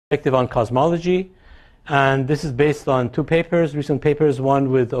perspective on cosmology. And this is based on two papers, recent papers, one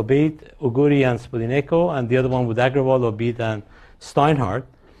with Obeid, Uguri, and Spolineko, and the other one with Agrawal, Obeid, and Steinhardt.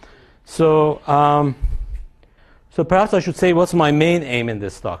 So, so perhaps I should say what's my main aim in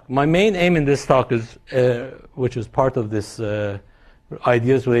this talk. My main aim in this talk is, which is part of this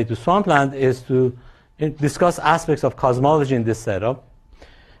ideas related to swampland, is to discuss aspects of cosmology in this setup.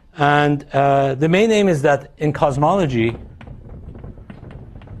 And the main aim is that in cosmology,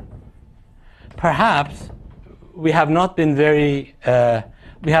 perhaps we have not been very,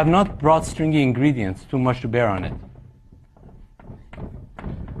 we have not brought stringy ingredients too much to bear on it.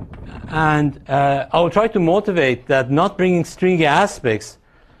 And I will try to motivate that not bringing stringy aspects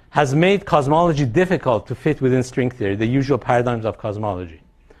has made cosmology difficult to fit within string theory, the usual paradigms of cosmology.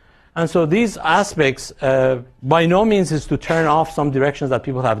 And so these aspects, by no means is to turn off some directions that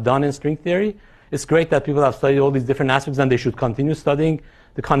people have done in string theory. It's great that people have studied all these different aspects, and they should continue studying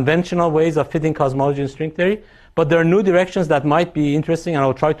the conventional ways of fitting cosmology in string theory. But there are new directions that might be interesting, and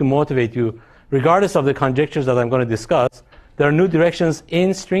I'll try to motivate you, regardless of the conjectures that I'm going to discuss. There are new directions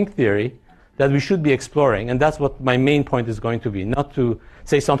in string theory that we should be exploring, and that's what my main point is going to be. Not to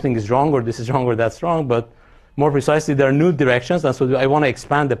say something is wrong, or this is wrong, or that's wrong, but more precisely, there are new directions, and so I want to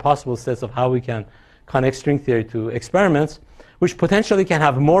expand the possible sets of how we can connect string theory to experiments, which potentially can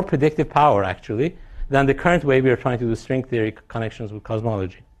have more predictive power, actually, than the current way we are trying to do string theory connections with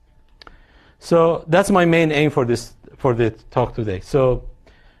cosmology. So that's my main aim for the talk today. So,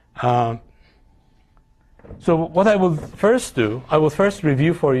 so what I will first do, I will first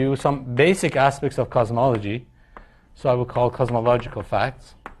review for you some basic aspects of cosmology. So I will call cosmological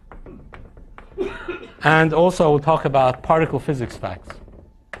facts. And also I will talk about particle physics facts.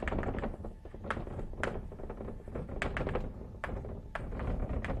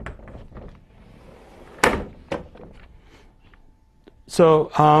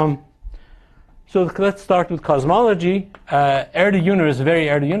 So, so let's start with cosmology. Early universe, very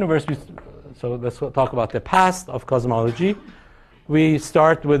early universe. So let's talk about the past of cosmology. We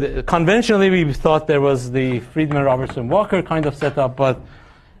start with, conventionally we thought there was the Friedman-Robertson-Walker kind of setup, but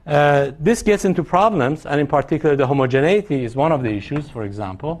this gets into problems, and in particular the homogeneity is one of the issues, for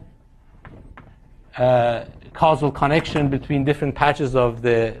example. Causal connection between different patches of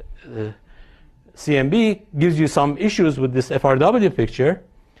the CMB gives you some issues with this FRW picture,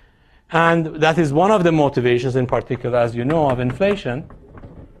 and that is one of the motivations in particular, as you know, of inflation,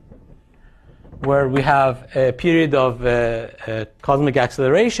 where we have a period of cosmic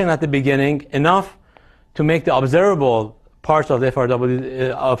acceleration at the beginning, enough to make the observable parts of the FRW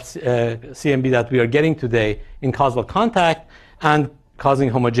of CMB that we are getting today in causal contact and causing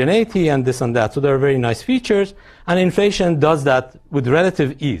homogeneity and this and that. So there are very nice features, and inflation does that with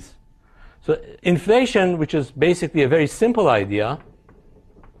relative ease. So inflation, which is basically a very simple idea,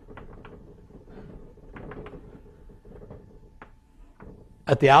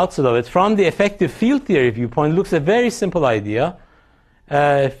 at the outset of it, from the effective field theory viewpoint, looks a very simple idea.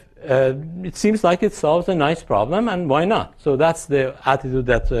 It seems like it solves a nice problem, and why not? So that's the attitude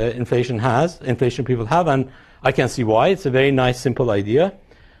that inflation people have, and I can see why. It's a very nice, simple idea,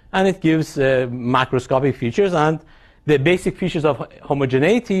 and it gives macroscopic features, and the basic features of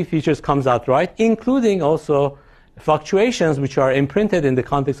homogeneity features comes out right, including also fluctuations which are imprinted in the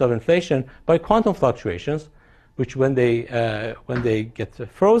context of inflation by quantum fluctuations, which when they get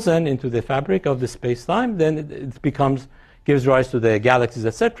frozen into the fabric of the space-time, then it gives rise to the galaxies,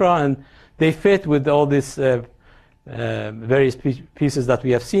 etc., and they fit with all these various pieces that we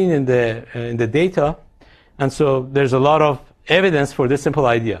have seen in the data, and so there's a lot of evidence for this simple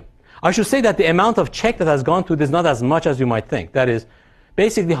idea. I should say that the amount of check that has gone to it is not as much as you might think. That is,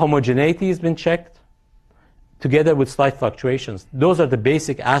 basically homogeneity has been checked together with slight fluctuations. Those are the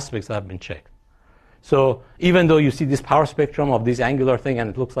basic aspects that have been checked. So even though you see this power spectrum of this angular thing and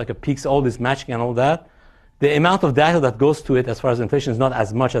it looks like a peaks, all this matching and all that, the amount of data that goes to it as far as inflation is not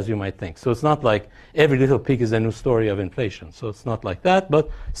as much as you might think. So it's not like every little peak is a new story of inflation. So it's not like that.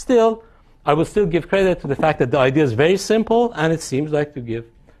 But still, I will still give credit to the fact that the idea is very simple and it seems like to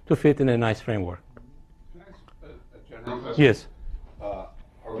fit in a nice framework. Can I ask a general question? Yes.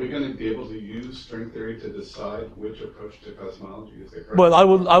 Are we going to be able to use string theory to decide which approach to cosmology is the correct? Well,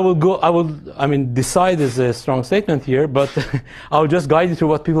 I mean, decide is a strong statement here, but I'll just guide you through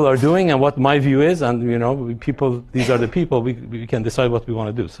what people are doing and what my view is, and you know, these are the people, we can decide what we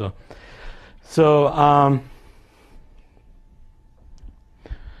want to do.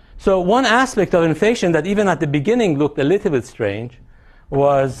 So one aspect of inflation that even at the beginning looked a little bit strange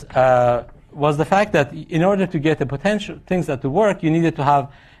was the fact that in order to get the potential things that to work, you needed to have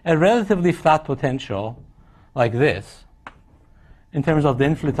a relatively flat potential like this, in terms of the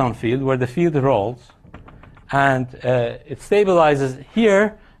inflaton field, where the field rolls, and it stabilizes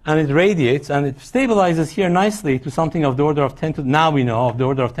here, and it radiates, and it stabilizes here nicely to something of the order of 10 to, now we know, of the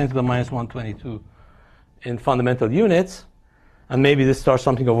order of 10 to the minus 122 in fundamental units. And maybe this starts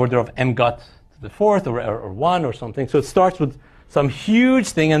something of order of m got to the fourth or 1 or something. So it starts with some huge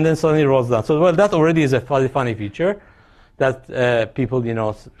thing and then suddenly rolls down. So, well, that already is a funny feature that people,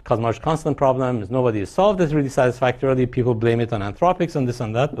 cosmology constant problem, nobody has solved it really satisfactorily. People blame it on anthropics and this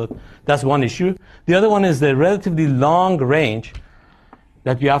and that, but that's one issue. The other one is the relatively long range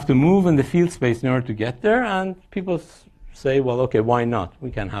that you have to move in the field space in order to get there. And people say, well, okay, why not?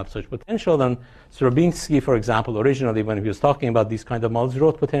 We can have such potential. And Srobinsky, for example, originally when he was talking about these kind of models,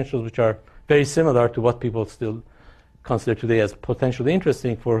 wrote potentials which are very similar to what people still consider today as potentially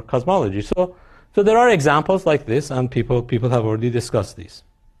interesting for cosmology. So there are examples like this, and people have already discussed these.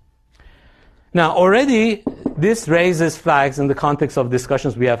 Now, already this raises flags in the context of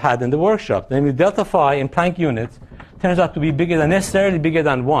discussions we have had in the workshop. Namely, delta phi in Planck units turns out to be necessarily bigger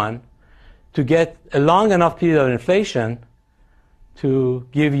than 1 to get a long enough period of inflation to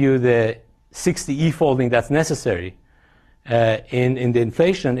give you the 60 E-folding that's necessary in the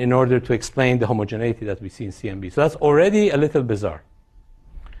inflation in order to explain the homogeneity that we see in CMB. So that's already a little bizarre.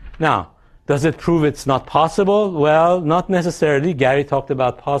 Now, does it prove it's not possible? Well, not necessarily. Gary talked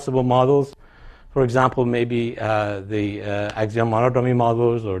about possible models. For example, maybe the axion monodromy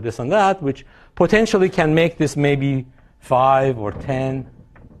models or this and that, which potentially can make this maybe 5 or 10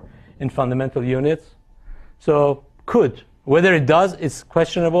 in fundamental units. So could. Whether it does, it's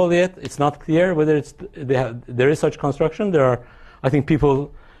questionable yet. It's not clear whether there is such construction. There are, I think,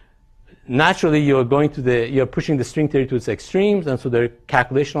 people, naturally you're pushing the string theory to its extremes, and so their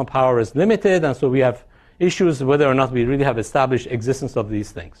calculational power is limited, and so we have issues whether or not we really have established existence of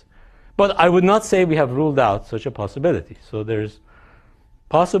these things. But I would not say we have ruled out such a possibility. So there's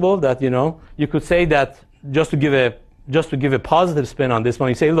possible that, you could say that just to give a positive spin on this one,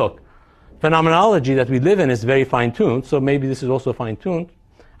 you say, look, phenomenology that we live in is very fine-tuned, so maybe this is also fine-tuned,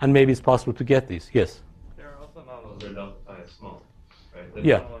 and maybe it's possible to get these. Yes? There are also models where delta phi is small, right? There's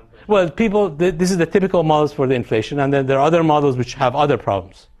Yeah. Well, this is the typical models for the inflation, and then there are other models which have other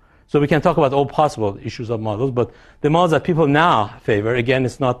problems. So we can talk about all possible issues of models, but the models that people now favor, again,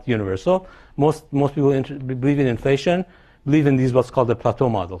 it's not universal. Most people believe in inflation, believe in these what's called the plateau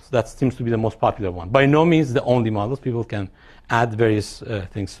models. That seems to be the most popular one. By no means the only models. People can add various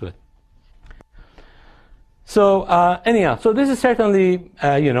things to it. So anyhow, so this is certainly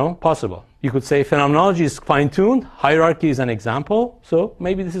possible. You could say phenomenology is fine-tuned. Hierarchy is an example. So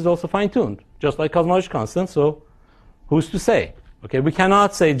maybe this is also fine-tuned, just like cosmology constant. So who's to say? Okay, we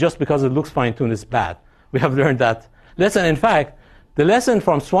cannot say just because it looks fine-tuned it's bad. We have learned that lesson. In fact, the lesson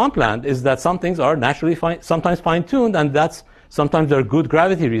from Swampland is that some things are naturally sometimes fine-tuned, and that's sometimes there are good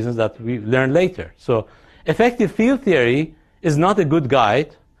gravity reasons that we learn later. So effective field theory is not a good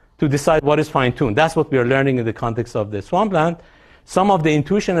guide to decide what is fine-tuned. That's what we are learning in the context of the Swampland. Some of the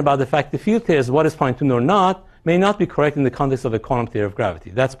intuition about the fact the field theory is what is fine-tuned or not may not be correct in the context of a quantum theory of gravity.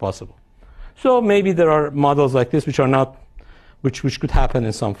 That's possible. So maybe there are models like this which are not, which could happen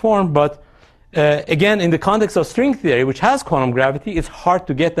in some form, but again, in the context of string theory, which has quantum gravity, it's hard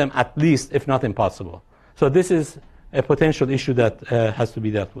to get them at least, if not impossible. So this is a potential issue that has to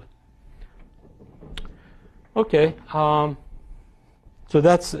be dealt with. Okay. So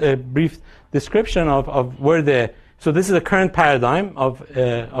that's a brief description of where so this is the current paradigm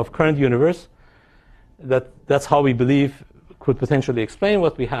of current universe. That's how we believe could potentially explain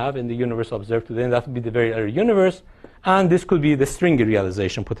what we have in the universe observed today, and that would be the very early universe. And this could be the stringy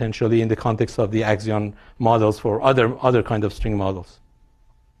realization potentially in the context of the axion models for other kind of string models.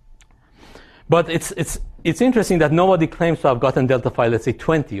 But it's interesting that nobody claims to have gotten delta phi, let's say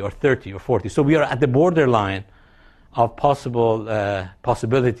 20 or 30 or 40. So we are at the borderline of possible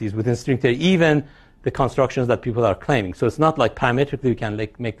possibilities within string theory, even the constructions that people are claiming. So it's not like parametrically we can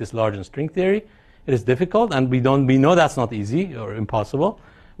make this large in string theory. It is difficult, and we know that's not easy or impossible.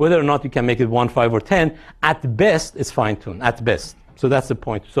 Whether or not you can make it 1, 5, or 10, at best it's fine-tuned, at best. So that's the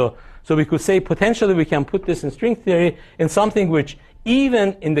point. So we could say potentially we can put this in string theory in something which,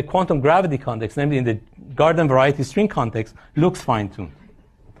 even in the quantum gravity context, namely in the garden variety string context, looks fine-tuned.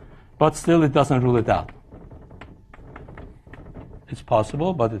 But still it doesn't rule it out. It's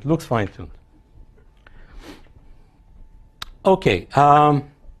possible, but it looks fine-tuned. Okay,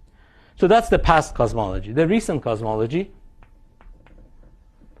 so that's the past cosmology. The recent cosmology,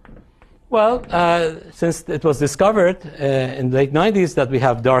 well, since it was discovered in the late 90s that we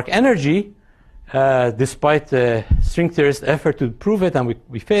have dark energy, despite the string theorist effort to prove it, and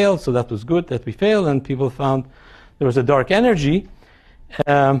we failed, so that was good that we failed, and people found there was a dark energy.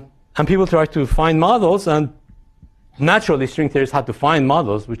 And people try to find models, and naturally string theorists had to find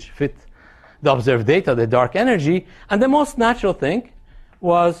models which fit the observed data, the dark energy. And the most natural thing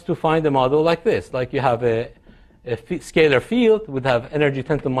was to find a model like this. Like you have a scalar field would have energy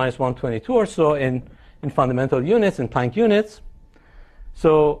 10 to the minus 122 or so in fundamental units, in Planck units.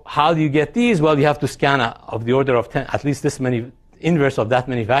 So how do you get these? Well, you have to scan of the order of 10, at least this many, inverse of that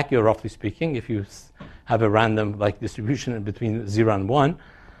many vacua, roughly speaking, if you have a random like distribution between 0 and 1.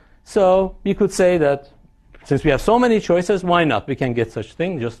 So you could say that since we have so many choices, why not? We can get such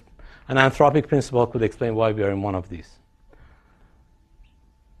thing. Just an anthropic principle could explain why we are in one of these.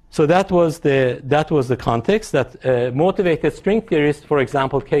 So that was the context that motivated string theorists, for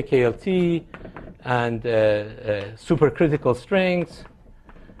example, KKLT and supercritical strings,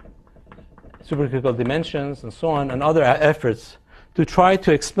 supercritical dimensions, and so on, and other efforts to try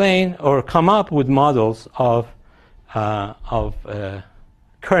to explain or come up with models of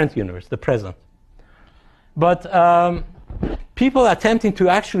current universe, the present. But people attempting to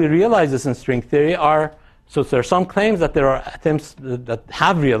actually realize this in string theory are, so there are some claims that there are attempts that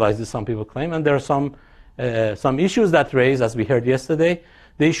have realized this, some people claim, and there are some issues that raise, as we heard yesterday,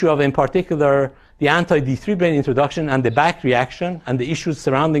 the issue of, in particular, the anti-D3 brane introduction and the back reaction, and the issues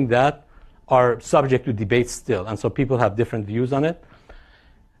surrounding that are subject to debate still, and so people have different views on it.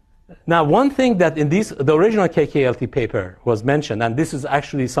 Now, one thing that in the original KKLT paper was mentioned, and this is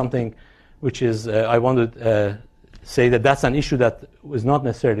actually something which is, I want to say that that's an issue that was not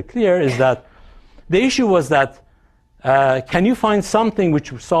necessarily clear, is that the issue was that can you find something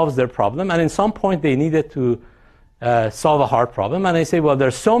which solves their problem? And in some point they needed to solve a hard problem, and they say, well,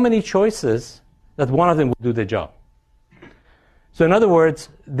 there's so many choices that one of them would do the job. So in other words,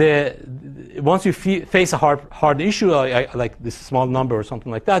 once you face a hard issue, like this small number or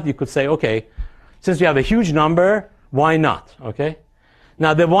something like that, you could say, okay, since you have a huge number, why not? Okay.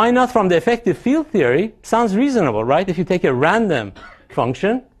 Now, the why not from the effective field theory sounds reasonable, right? If you take a random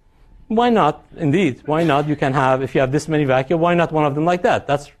function, why not? Indeed, why not? You can have, if you have this many vacua, why not one of them like that?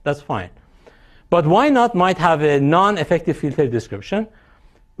 That's fine. But why not might have a non-effective field theory description,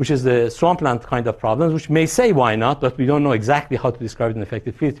 which is the swampland kind of problems, which may say why not, but we don't know exactly how to describe it in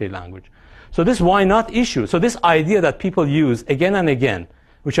effective field theory language. So this why not issue, so this idea that people use again and again,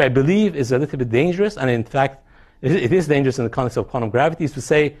 which I believe is a little bit dangerous, and in fact, it is dangerous in the context of quantum gravity, is to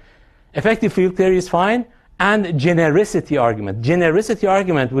say effective field theory is fine, and genericity argument. Genericity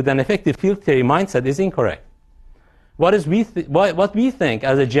argument with an effective field theory mindset is incorrect. What we think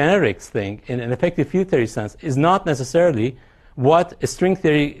as a generics thing in an effective field theory sense is not necessarily what a string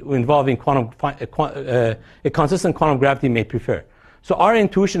theory involving a consistent quantum gravity may prefer. So our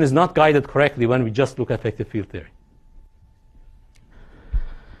intuition is not guided correctly when we just look at effective field theory.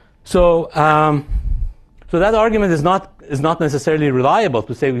 So that argument is not necessarily reliable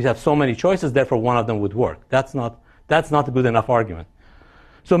to say we have so many choices, therefore one of them would work. That's not a good enough argument.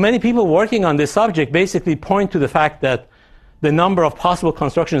 So many people working on this subject basically point to the fact that the number of possible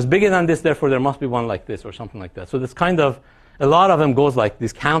constructions is bigger than this, therefore there must be one like this or something like that. So this kind of, a lot of them goes like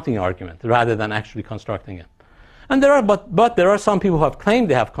this counting argument rather than actually constructing it. And but there are some people who have claimed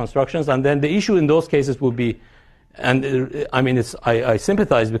they have constructions, and then the issue in those cases will be, and I mean, I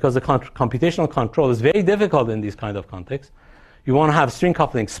sympathize because the computational control is very difficult in these kind of contexts. You want to have string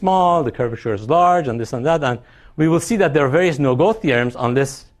coupling small, the curvature is large, and this and that, and we will see that there are various no-go theorems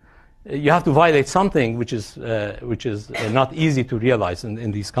unless you have to violate something which is not easy to realize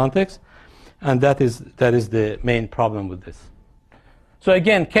in these contexts, and that is the main problem with this. So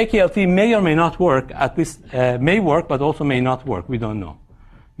again, KKLT may or may not work. At least may work, but also may not work. We don't know.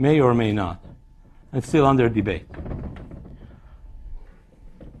 May or may not. It's still under debate.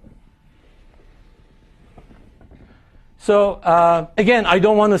 So again, I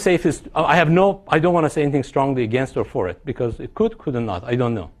don't want to say if it's. I don't want to say anything strongly against or for it because it could not. I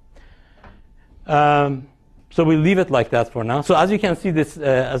don't know. So we'll leave it like that for now. So as you can see, this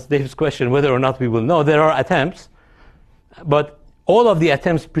as Dave's question, whether or not we will know, there are attempts, but all of the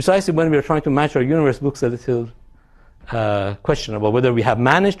attempts, precisely when we're trying to match our universe, looks a little questionable, whether we have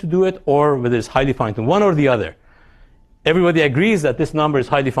managed to do it or whether it's highly fine-tuned, one or the other. Everybody agrees that this number is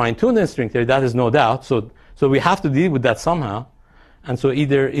highly fine-tuned in string theory, that is no doubt, so we have to deal with that somehow. And so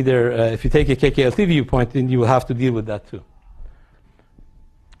either if you take a KKLT viewpoint, then you will have to deal with that too.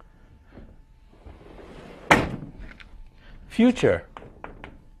 Future.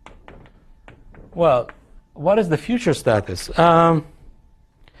 Well, what is the future status?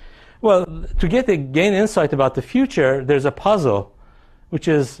 Well, to gain insight about the future, there's a puzzle, which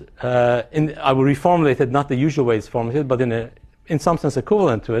is, I will reformulate it, not the usual way it's formulated, but in some sense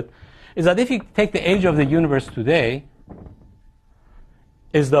equivalent to it, is that if you take the age of the universe today,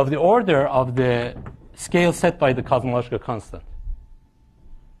 is of the order of the scale set by the cosmological constant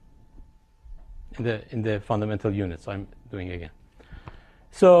in the fundamental units I'm doing again.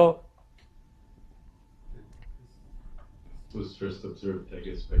 So was first observed, I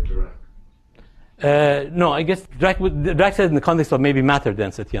guess, by Dirac. no, I guess Dirac said in the context of maybe matter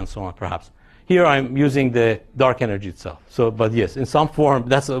density and so on, perhaps. Here I'm using the dark energy itself. So, but yes, in some form,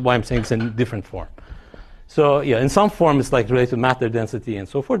 that's why I'm saying it's in different form. So yeah, in some form it's like related to matter density and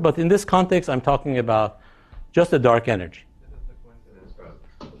so forth, but in this context I'm talking about just the dark energy. This is the coincidence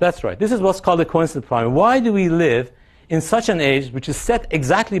problem. That's right. This is what's called a coincidence problem. Why do we live in such an age which is set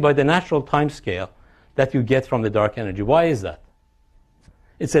exactly by the natural time scale that you get from the dark energy? Why is that?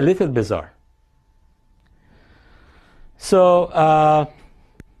 It's a little bizarre. So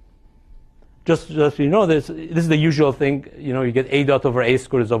just so you know, this is the usual thing. You know, you get a dot over a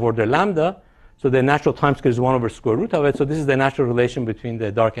squared is of order lambda. So the natural time scale is 1 over square root of it. So this is the natural relation between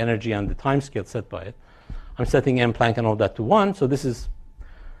the dark energy and the time scale set by it. I'm setting m Planck and all that to 1. So this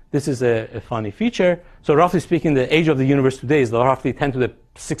is a funny feature. So roughly speaking, the age of the universe today is roughly 10 to the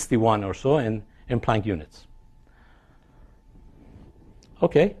 61 or so in Planck units.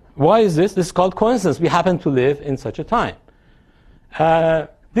 Okay, why is this? This is called coincidence. We happen to live in such a time.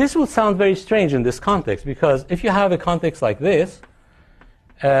 This would sound very strange in this context, because if you have a context like this,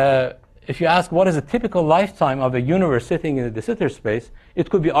 if you ask what is a typical lifetime of a universe sitting in a de Sitter space, it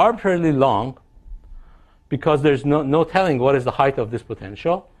could be arbitrarily long, because there's no telling what is the height of this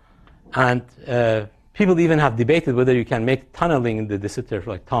potential. And people even have debated whether you can make tunneling in the de Sitter,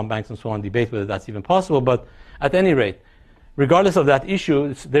 like Tom Banks and so on, debate whether that's even possible. But at any rate, regardless of that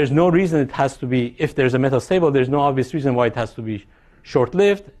issue, there's no reason it has to be, if there's a metastable, there's no obvious reason why it has to be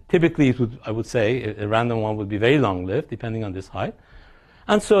short-lived. Typically, it would, I would say, a random one would be very long-lived, depending on this height.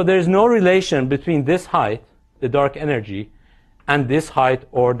 And so there's no relation between this height, the dark energy, and this height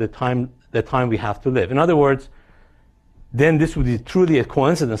or the time we have to live. In other words, then this would be truly a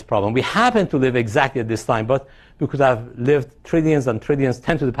coincidence problem. We happen to live exactly at this time, but we could have lived trillions and trillions,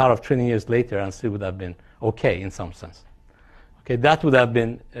 10 to the power of trillion years later, and still would have been okay in some sense. Okay, that would have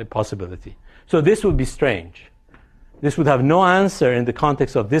been a possibility. So this would be strange. This would have no answer in the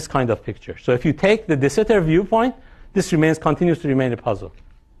context of this kind of picture. So if you take the de Sitter viewpoint, this continues to remain a puzzle.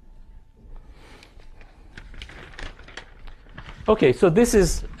 Okay, so this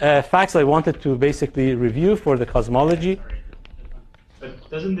is facts I wanted to basically review for the cosmology. Sorry. But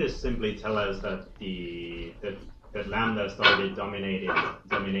doesn't this simply tell us that that lambda started dominating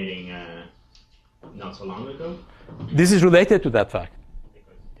not so long ago? This is related to that fact.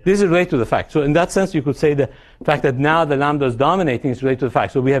 This is related to the fact. So in that sense, you could say the fact that now the lambda is dominating is related to the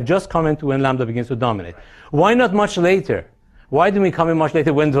fact. So we have just come into when lambda begins to dominate. Why not much later? Why didn't we come in much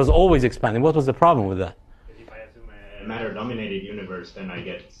later when it was always expanding? What was the problem with that? If I assume a matter-dominated universe, then I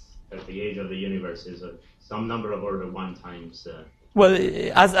get that the age of the universe is some number of order 1 times. Well,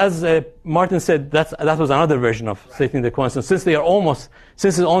 as Martin said, that was another version of stating the coincidence. Since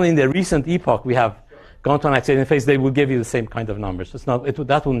it's only in the recent epoch we have gone to an accelerating phase, they will give you the same kind of numbers.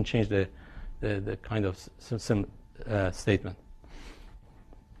 That wouldn't change the kind of statement.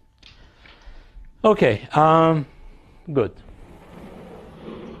 Okay, good.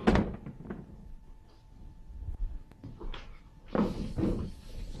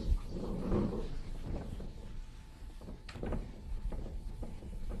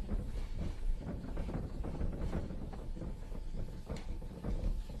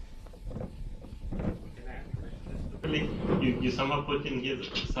 You somehow put in here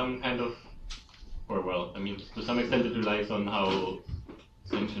some kind of, or well, I mean, to some extent it relies on how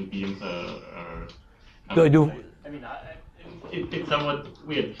sentient beings are Do I do? I mean, it's somewhat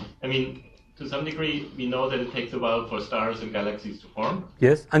weird. I mean, to some degree, we know that it takes a while for stars and galaxies to form.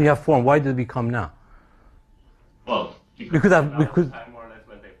 Yes, and you have formed. Why did we come now? Well, We could have. time more or less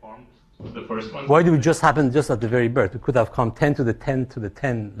when they formed the first one. Why did we just happen just at the very birth? We could have come 10 to the 10 to the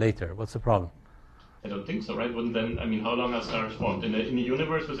 10 later. What's the problem? I don't think so, right? Wouldn't then? I mean, how long are stars formed in the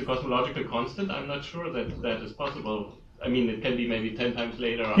universe with a cosmological constant? I'm not sure that is possible. I mean, it can be maybe 10 times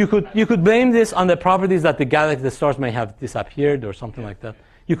later. You could blame this on the properties that the stars may have disappeared or something like that.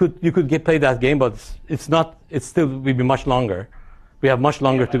 You could play that game, but it's not. It still will be much longer. We have much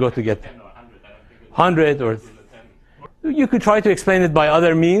longer to go to get 10 or 100. I don't think it's 100 or. 10. You could try to explain it by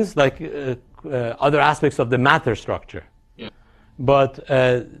other means, like other aspects of the matter structure. Yeah. But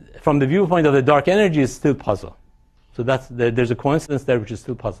from the viewpoint of the dark energy, it's still puzzle. So there's a coincidence there which is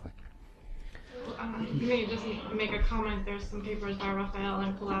still puzzling. Maybe just make a comment. There's some papers by Raphael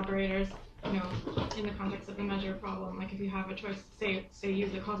and collaborators, in the context of the measure problem. Like if you have a choice, say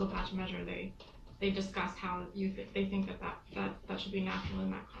use the causal patch measure, they they discussed how they think that should be natural in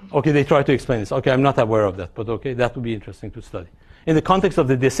that context. Okay, they try to explain this. Okay, I'm not aware of that, but okay, that would be interesting to study. In the context of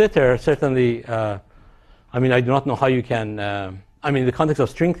the de Sitter, certainly, I mean, I do not know how you can, I mean, in the context of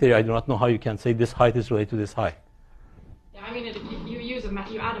string theory, I do not know how you can say this height is related to this height. Yeah, I mean,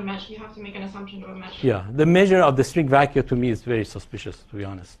 you add a mesh, you have to make an assumption of a mesh. Yeah, the measure of the string vacuum to me is very suspicious, to be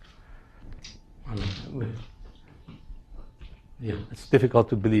honest. I mean, yeah, it's difficult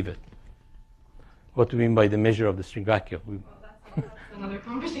to believe it. What do you mean by the measure of the string vacuum? Well, that's another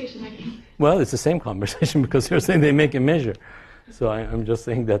conversation, I guess. Well, it's the same conversation because you're saying they make a measure. So I'm just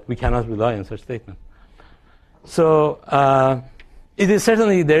saying that we cannot rely on such statement. So it is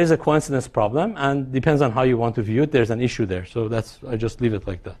certainly, there is a coincidence problem, and depends on how you want to view it, there's an issue there. So I just leave it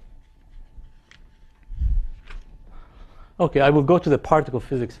like that. Okay, I will go to the particle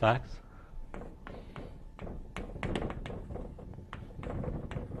physics facts.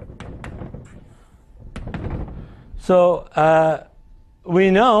 So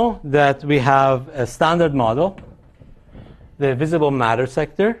we know that we have a standard model, the visible matter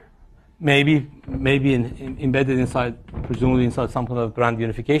sector, maybe embedded inside, presumably inside some kind of grand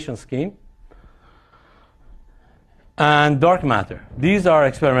unification scheme, and dark matter. These are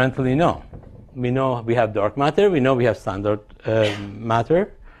experimentally known. We know we have dark matter. We know we have standard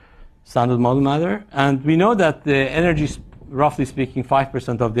matter, standard model matter, and we know that the energy, roughly speaking,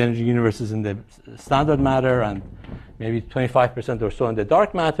 5% of the energy universe is in the standard matter, and maybe 25% or so in the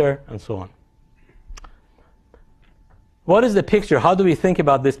dark matter, and so on. What is the picture? How do we think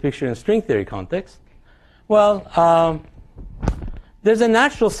about this picture in string theory context? Well, there's a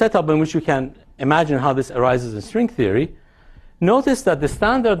natural setup in which you can imagine how this arises in string theory. Notice that the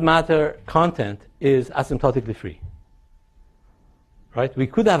standard matter content is asymptotically free. Right? We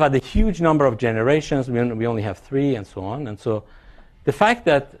could have had a huge number of generations. We only have 3, and so on. And so the fact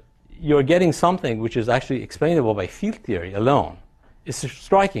that you're getting something which is actually explainable by field theory alone is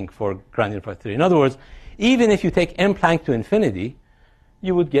striking for grand unified theory. In other words, even if you take m Planck to infinity,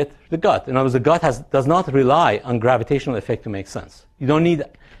 you would get the gut. In other words, the gut does not rely on gravitational effect to make sense. You don't need,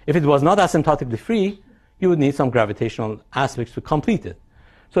 if it was not asymptotically free, you would need some gravitational aspects to complete it.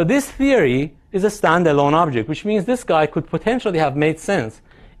 So this theory is a standalone object, which means this guy could potentially have made sense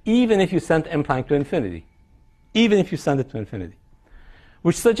even if you sent m Planck to infinity, even if you send it to infinity.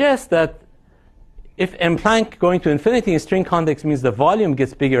 Which suggests that if m Planck going to infinity in string context means the volume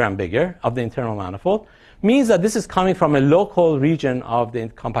gets bigger and bigger of the internal manifold, means that this is coming from a local region of the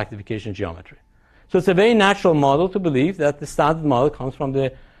compactification geometry. So it's a very natural model to believe that the standard model comes from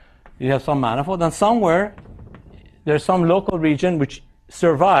you have some manifold, and somewhere there's some local region which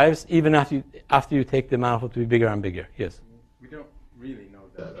survives even after you take the manifold to be bigger and bigger. Yes? We don't really know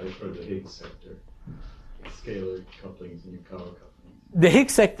that for the Higgs sector, scalar couplings and Yukawa couplings. The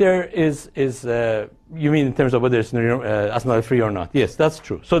Higgs sector is you mean in terms of whether it's asymptotically free or not? Yes, that's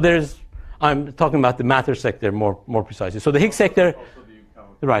true. So I'm talking about the matter sector more precisely. So the Higgs sector,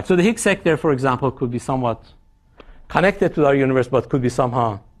 right? So the Higgs sector, for example, could be somewhat connected to our universe, but could be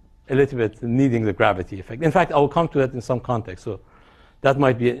somehow a little bit needing the gravity effect. In fact, I will come to that in some context. So that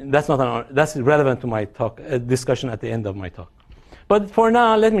might be that's relevant to my talk, discussion at the end of my talk. But for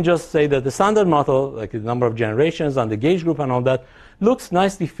now, let me just say that the standard model, like the number of generations and the gauge group and all that, looks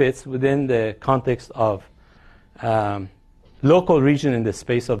nicely fits within the context of local region in the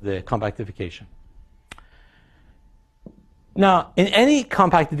space of the compactification. Now, in any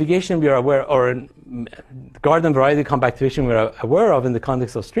compactification we are aware, or in garden variety compactification we are aware of in the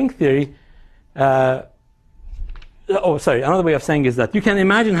context of string theory, another way of saying is that you can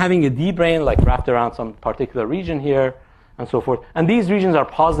imagine having a D-brane like wrapped around some particular region here, and so forth. And these regions are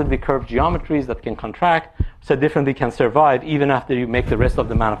positively curved geometries that can contract, so differently can survive even after you make the rest of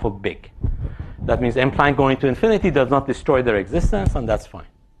the manifold big. That means m Planck going to infinity does not destroy their existence, and that's fine.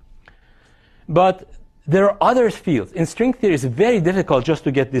 But there are other fields. In string theory, it's very difficult just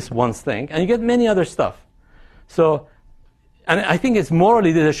to get this one thing, and you get many other stuff. So, and I think it's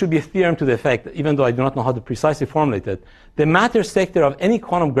morally that there should be a theorem to the effect, even though I do not know how to precisely formulate it, the matter sector of any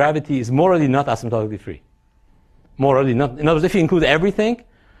quantum gravity is morally not asymptotically free. Morally not. In other words, if you include everything,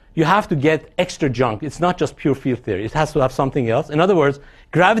 you have to get extra junk. It's not just pure field theory. It has to have something else. In other words,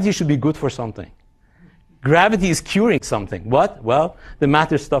 gravity should be good for something. Gravity is curing something. What? Well, the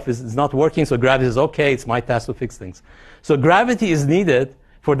matter stuff is not working, so gravity is okay. It's my task to fix things. So gravity is needed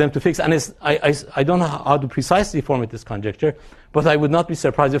for them to fix. And I don't know how to precisely formulate this conjecture, but I would not be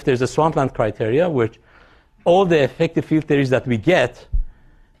surprised if there's a swampland criteria, which all the effective field theories that we get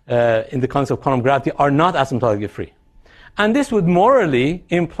in the concept of quantum gravity are not asymptotically free. And this would morally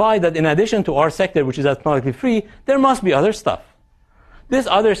imply that in addition to our sector, which is asymptotically free, there must be other stuff. this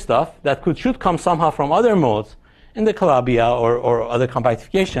other stuff that should come somehow from other modes in the Calabi-Yau or other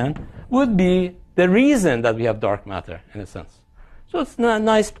compactification would be the reason that we have dark matter, in a sense. So it's a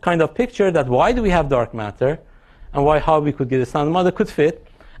nice kind of picture that why do we have dark matter, and how we could get a standard model could fit.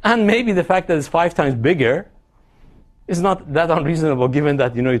 And maybe the fact that it's 5 times bigger is not that unreasonable, given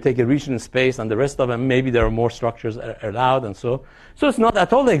that you take a region in space and the rest of them, maybe there are more structures allowed and so. So it's not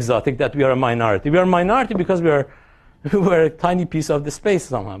at all exotic that we are a minority. We are a minority because we're a tiny piece of the space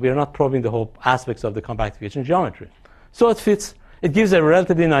somehow. We are not probing the whole aspects of the compactification geometry. So it fits. It gives a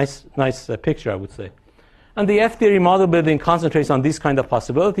relatively nice picture, I would say. And the F-theory model building concentrates on these kind of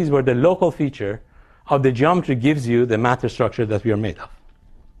possibilities where the local feature of the geometry gives you the matter structure that we are made of.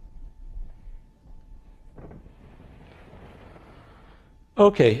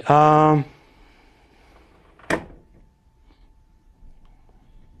 Okay.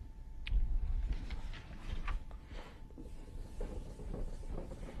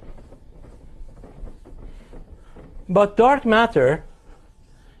 But dark matter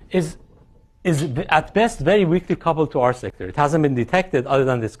is at best very weakly coupled to our sector. It hasn't been detected other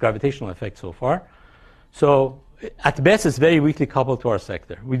than this gravitational effect so far. So at best, it's very weakly coupled to our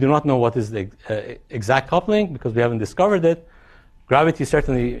sector. We do not know what is the exact coupling because we haven't discovered it. Gravity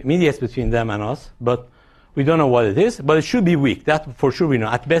certainly mediates between them and us, but we don't know what it is. But it should be weak. That for sure we know.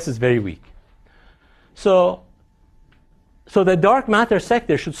 At best, it's very weak. So the dark matter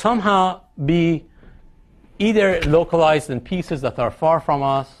sector should somehow be either localized in pieces that are far from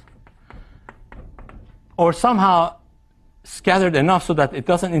us, or somehow scattered enough so that it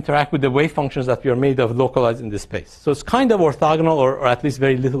doesn't interact with the wave functions that we are made of localized in this space. So it's kind of orthogonal, or at least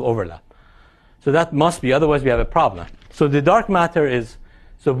very little overlap. So that must be, otherwise we have a problem. So the dark matter is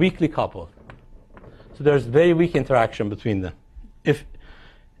so weakly coupled. So there's very weak interaction between them.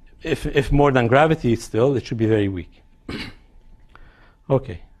 If more than gravity still, it should be very weak.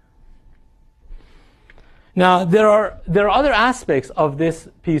 Okay. Now there are other aspects of this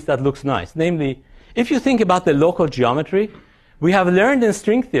piece that looks nice. Namely, if you think about the local geometry, we have learned in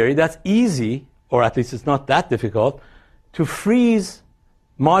string theory that's easy, or at least it's not that difficult, to freeze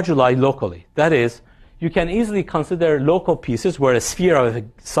moduli locally. That is, you can easily consider local pieces where a sphere of a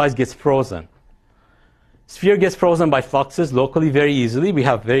size gets frozen. Sphere gets frozen by fluxes locally very easily. We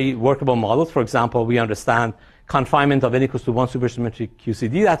have very workable models. For example, we understand confinement of n equals to 1 supersymmetric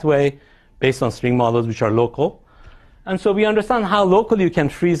QCD that way, based on string models which are local. And so we understand how locally you can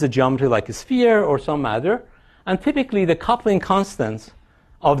freeze a geometry like a sphere or some matter. And typically the coupling constants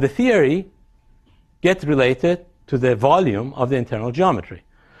of the theory get related to the volume of the internal geometry.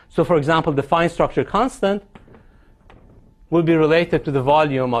 So for example, the fine structure constant will be related to the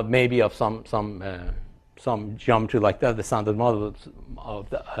volume of maybe of some geometry like that, the standard model of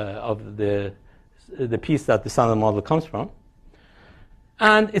the piece that the standard model comes from.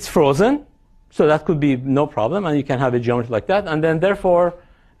 And it's frozen. So that could be no problem, and you can have a geometry like that. And then, therefore,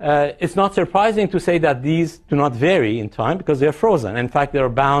 it's not surprising to say that these do not vary in time because they're frozen. In fact, there are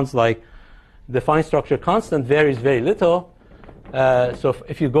bounds like the fine structure constant varies very little. So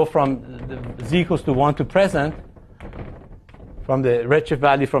if you go from z equals to 1 to present, from the redshift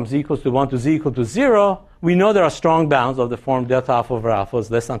value from z equals to 1 to z equal to 0, we know there are strong bounds of the form delta alpha over alpha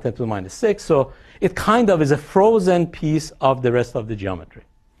is less than 10 to the minus 6. So it kind of is a frozen piece of the rest of the geometry.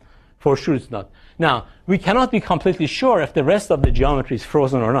 For sure it's not. Now, we cannot be completely sure if the rest of the geometry is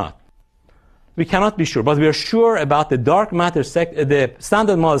frozen or not. We cannot be sure, but we are sure about the dark matter sector. The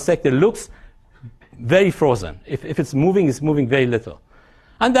standard model sector looks very frozen. If it's moving very little.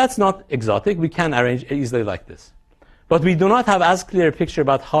 And that's not exotic. We can arrange easily like this. But we do not have as clear a picture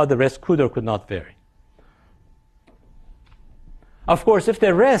about how the rest could or could not vary. Of course, if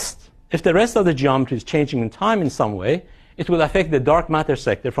the rest of the geometry is changing in time in some way, it will affect the dark matter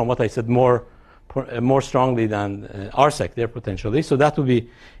sector, from what I said, more strongly than our sector, potentially. So that would be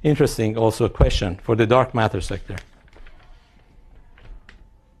interesting, also a question for the dark matter sector.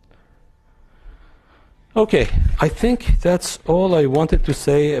 Okay, I think that's all I wanted to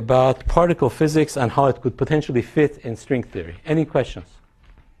say about particle physics and how it could potentially fit in string theory. Any questions?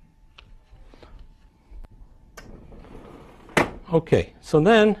 Okay, so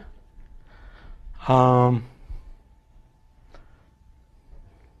then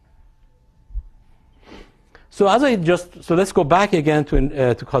so let's go back again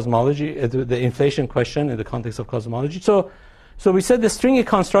to cosmology, to the inflation question in the context of cosmology. So we said the stringy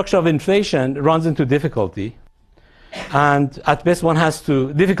construction of inflation runs into difficulty, and at best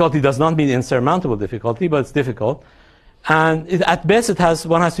difficulty does not mean insurmountable difficulty, but it's difficult, and at best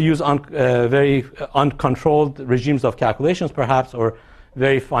one has to use very uncontrolled regimes of calculations, perhaps, or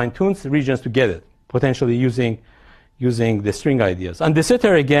very fine-tuned regions to get it, potentially using using the string ideas. And de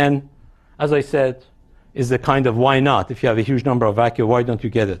Sitter, again, as I said, is the kind of why not? If you have a huge number of vacuum, why don't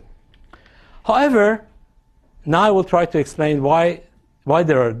you get it? However, now I will try to explain why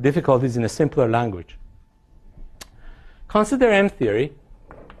there are difficulties in a simpler language. Consider M theory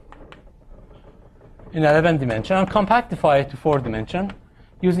in 11 dimension and compactify it to 4 dimension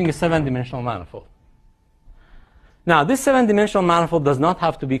using a 7-dimensional manifold. Now, this 7-dimensional manifold does not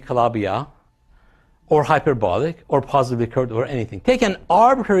have to be Calabi-Yau or hyperbolic or positively curved or anything. Take an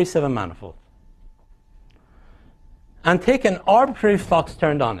arbitrary 7 manifold and take an arbitrary flux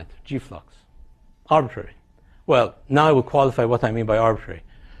turned on it, G flux. Arbitrary. Well, now I will qualify what I mean by arbitrary.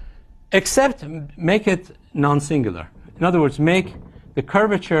 Except make it non-singular. In other words, make the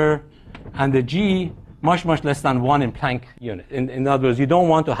curvature and the G much, much less than 1 in Planck unit. In other words, you don't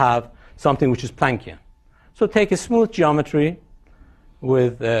want to have something which is Planckian. So take a smooth geometry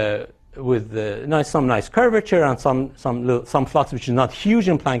with some nice curvature and some flux which is not huge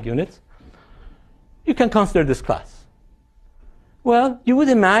in Planck units. You can consider this class. Well, you would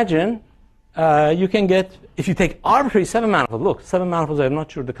imagine you can get, if you take arbitrary 7 manifolds, look, 7 manifolds, I'm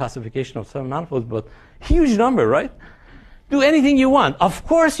not sure the classification of 7 manifolds, but huge number, right? Do anything you want. Of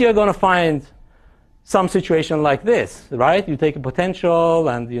course you're going to find some situation like this, right? You take a potential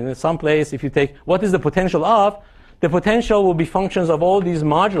and someplace, if you take, what is the potential of? The potential will be functions of all these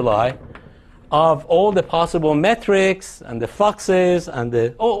moduli of all the possible metrics and the fluxes and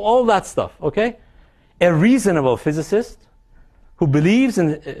all that stuff, okay? A reasonable physicist who believes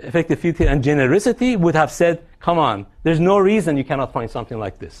in effective field theory and genericity would have said, come on, there's no reason you cannot find something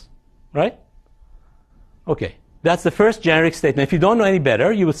like this, right? Okay, that's the first generic statement. If you don't know any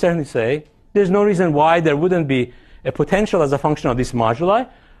better, you would certainly say, there's no reason why there wouldn't be a potential as a function of these moduli.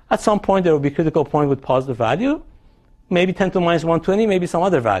 At some point, there will be a critical point with positive value, maybe 10 to the minus 120, maybe some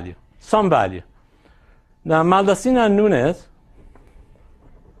other value, some value. Now, Maldacena and Nunes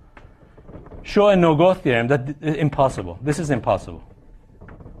show a no-go theorem that is impossible. This is impossible.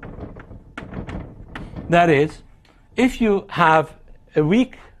 That is, if you have a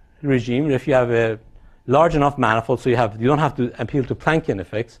weak regime, if you have a large enough manifold, so you don't have to appeal to Planckian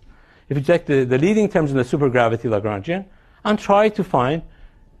effects, if you take the leading terms in the supergravity Lagrangian and try to find,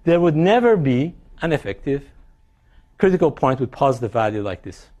 there would never be an effective critical point with positive value like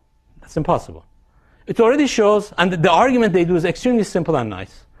this. That's impossible. It already shows, and the argument they do is extremely simple and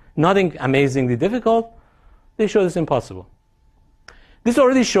nice. Nothing amazingly difficult. They show it's impossible. This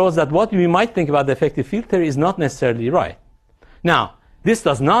already shows that what we might think about the effective field theory is not necessarily right. Now, this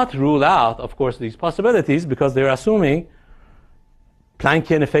does not rule out, of course, these possibilities because they're assuming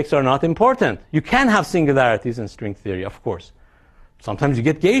Planckian effects are not important. You can have singularities in string theory, of course. Sometimes you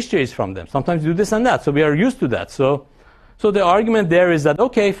get gauge theories from them. Sometimes you do this and that. So we are used to that. So the argument there is that,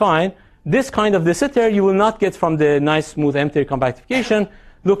 okay, fine, this kind of de Sitter you will not get from the nice smooth M-theory compactification.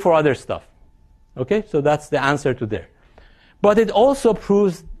 Look for other stuff. Okay, so that's the answer to there. But it also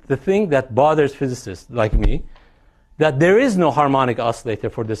proves the thing that bothers physicists like me, that there is no harmonic oscillator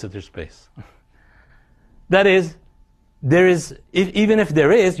for de Sitter space. That is, even if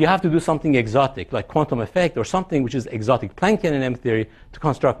there is, you have to do something exotic, like quantum effect or something which is exotic, Planckian in M-theory, to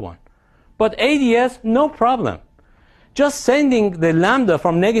construct one. But ADS, no problem. Just sending the lambda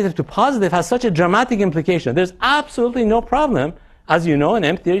from negative to positive has such a dramatic implication. There's absolutely no problem, as you know, in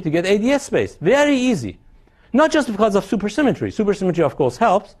M-theory to get ADS space. Very easy. Not just because of supersymmetry. Supersymmetry, of course,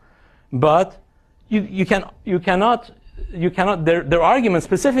 helps, but you cannot, their argument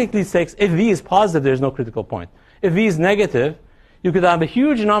specifically states if V is positive, there's no critical point. If V is negative, you could have a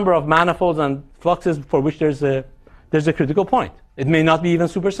huge number of manifolds and fluxes for which there's a critical point. It may not be even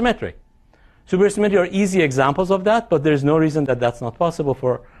supersymmetric. Supersymmetry are easy examples of that, but there's no reason that that's not possible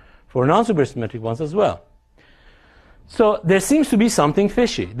for non-supersymmetric ones as well. So there seems to be something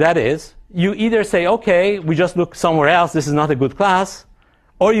fishy. That is, you either say, okay, we just look somewhere else, this is not a good class,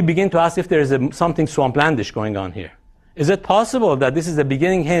 or you begin to ask if there is something swamplandish going on here. Is it possible that this is a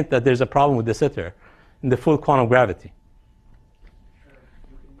beginning hint that there's a problem with de Sitter in the full quantum gravity?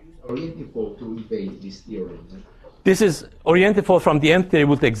 You can use orientifold to evade this theorem. This is orientifold from the M-theory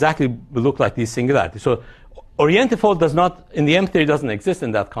would exactly look like these singularities. So orientifold does not, in the M-theory, doesn't exist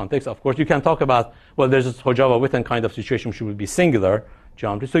in that context. Of course, you can talk about, well, there's a Hojava-Witten kind of situation which would be singular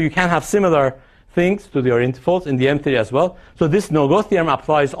geometry. So you can have similar things to the orientifolds in the M-theory as well. So this no-go theorem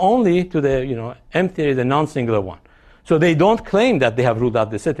applies only to the M-theory, the non-singular one. So they don't claim that they have ruled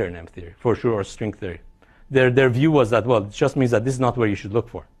out de Sitter in M-theory, for sure, or string theory. Their view was that, well, it just means that this is not where you should look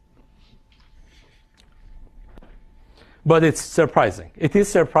for. But it's surprising. It is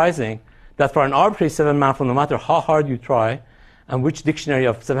surprising that for an arbitrary 7 manifold, no matter how hard you try and which dictionary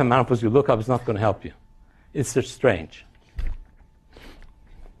of 7 manifolds you look up, is not going to help you. It's just strange.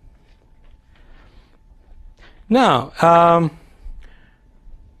 Now,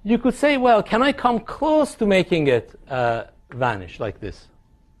 you could say, well, can I come close to making it vanish like this?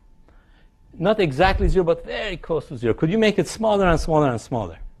 Not exactly 0, but very close to 0. Could you make it smaller and smaller and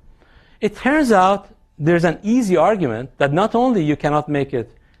smaller? It turns out there's an easy argument that not only you cannot make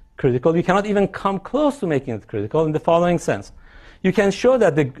it critical, you cannot even come close to making it critical in the following sense. You can show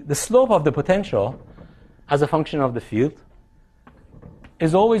that the slope of the potential as a function of the field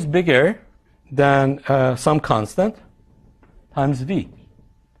is always bigger than some constant times v,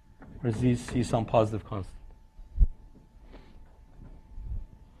 where z is some positive constant.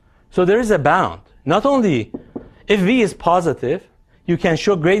 So there is a bound. Not only, if v is positive, you can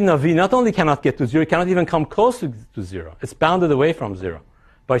show gradient of v not only cannot get to 0, it cannot even come close to 0. It's bounded away from 0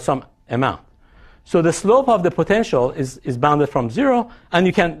 by some amount. So the slope of the potential is bounded from 0, and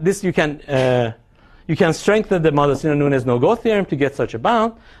you can strengthen the Maldaceno-Nunez no-go theorem to get such a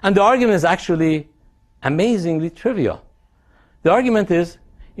bound. And the argument is actually amazingly trivial. The argument is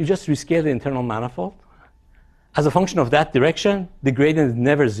you just rescale the internal manifold. As a function of that direction, the gradient is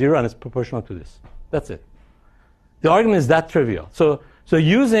never 0 and it's proportional to this. That's it. The argument is that trivial. So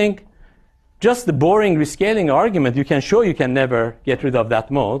using just the boring rescaling argument, you can show you can never get rid of that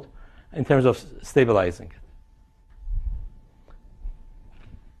mode in terms of stabilizing it.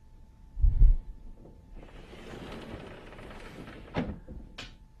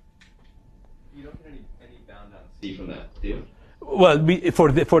 You don't get any bound on C from that, do you? Well,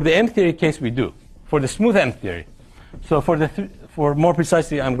 for the M theory case, we do. For the smooth M theory. So for more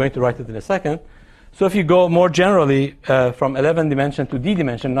precisely, I'm going to write it in a second. So if you go more generally from 11 dimension to D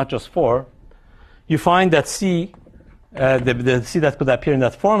dimension, not just 4, you find that C, the C that could appear in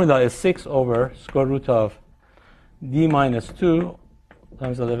that formula is 6 over square root of D minus 2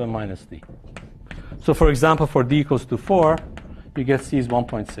 times 11 minus D. So for example, for D equals to 4, you get C is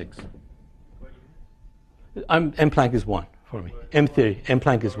 1.6. M Planck is 1 for me. M theory, M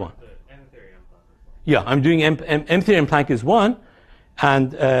Planck is 1. Yeah, I'm doing M theory and Planck is 1,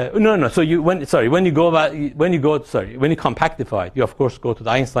 and no. So when you compactify it, you of course go to the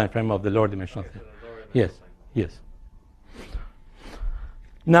Einstein frame of the lower dimensional theory. Yes.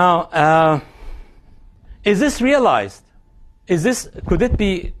 Now, is this realized?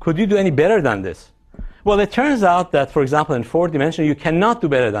 Could you do any better than this? Well, it turns out that, for example, in 4 dimension, you cannot do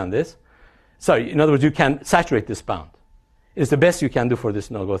better than this. In other words, you can saturate this bound. It's the best you can do for this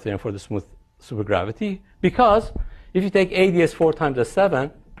no-go theorem for the smooth supergravity, because if you take AD as 4 times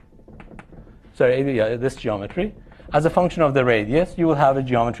S7, this geometry, as a function of the radius, you will have a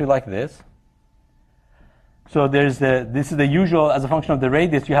geometry like this. So this is the usual, as a function of the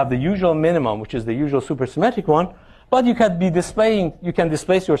radius, you have the usual minimum, which is the usual supersymmetric one, but you can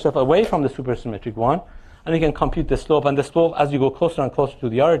displace yourself away from the supersymmetric one, and you can compute the slope, and the slope, as you go closer and closer to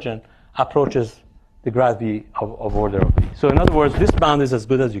the origin, approaches the grad v of order of v. So in other words, this bound is as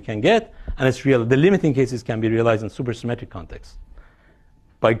good as you can get, and it's real. The limiting cases can be realized in supersymmetric context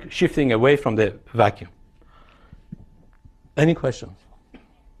by shifting away from the vacuum. Any questions?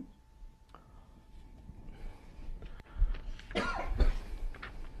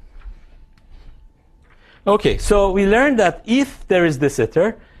 Okay, so we learned that if there is de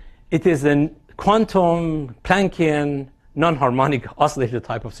Sitter, it is a quantum Planckian non-harmonic oscillator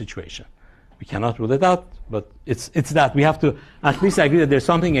type of situation. We cannot rule it out, but it's that. We have to at least agree that there's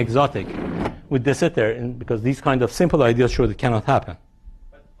something exotic with de Sitter, because these kind of simple ideas show it cannot happen.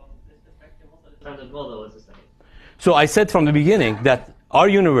 But from this perspective, also the standard model is the same. So I said from the beginning that our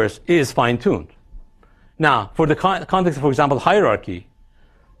universe is fine-tuned. Now, for the context of, for example, hierarchy,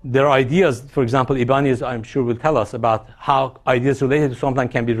 there are ideas, for example, Ibanez, I'm sure, will tell us about how ideas related to something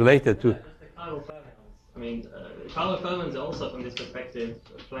can be related to. Just the Carl fermions. I mean, Carl fermions also, from this perspective,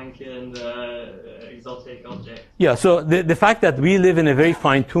 Planckian exotic object. Yeah, so the fact that we live in a very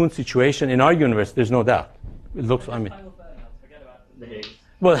fine-tuned situation in our universe, there's no doubt. It looks, I mean. Forget about the Higgs.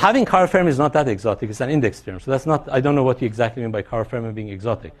 Well, having Carl fermi is not that exotic. It's an index term. So that's not, I don't know what you exactly mean by Carl fermi being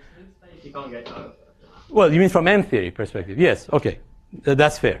exotic. You can't get Carl fermi. Well, you mean from M theory perspective. Yes, okay.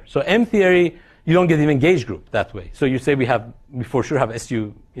 That's fair. So M theory, you don't get even gauge group that way. So you say we for sure have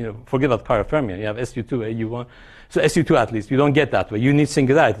SU, forget about Carl fermion. You have SU2, AU1. So SU2 at least, you don't get that way. You need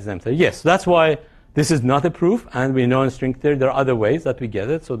singularities in M theory. Yes, that's why this is not a proof, and we know in string theory there are other ways that we get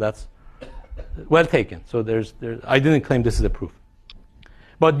it. So that's well taken. So I didn't claim this is a proof.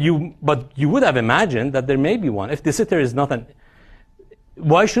 But you would have imagined that there may be one. If de Sitter is not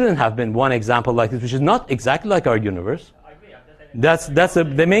why shouldn't have been one example like this, which is not exactly like our universe? That's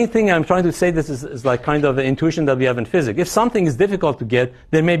the main thing I'm trying to say. This is like kind of the intuition that we have in physics. If something is difficult to get,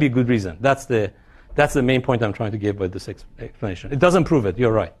 there may be good reason. That's the That's the main point I'm trying to give with this explanation. It doesn't prove it.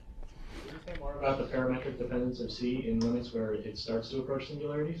 You're right. Can you say more about the parametric dependence of C in limits where it starts to approach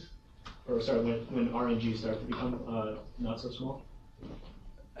singularities? Or sorry, when R and G start to become not so small?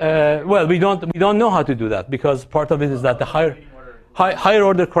 Well, we don't know how to do that, because part of it is that the higher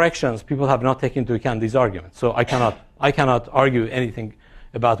order corrections people have not taken into account these arguments. So I cannot argue anything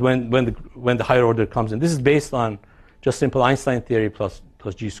about when the higher order comes in. This is based on just simple Einstein theory plus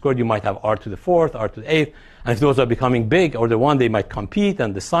G squared. You might have R to the fourth, R to the eighth, and if those are becoming big, order one, they might compete,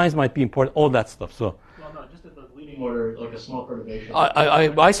 and the signs might be important, all that stuff. So. Well, no, just at the leading order, like a small perturbation.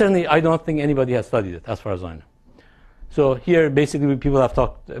 I certainly don't think anybody has studied it, as far as I know. So here, basically, people have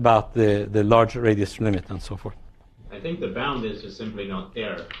talked about the large radius limit and so forth. I think the bound is just simply not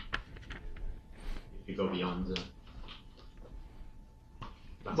there if you go beyond the...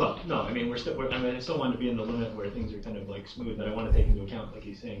 Well, no, I mean, I still want to be in the limit where things are kind of like smooth, but I want to take into account, like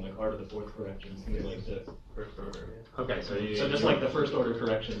he's saying, like R to the fourth corrections, things like the first order. Okay, so just like the first order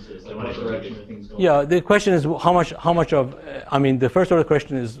corrections is like what direction are things going? Yeah, the question is how much of, I mean, the first order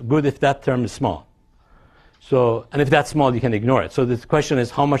question is good if that term is small. So, and if that's small, you can ignore it. So the question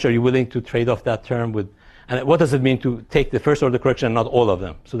is how much are you willing to trade off that term with, and what does it mean to take the first order correction and not all of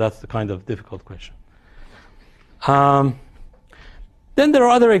them? So that's the kind of difficult question. Then there are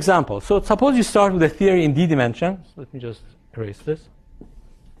other examples. So suppose you start with a theory in d dimension. So let me just erase this.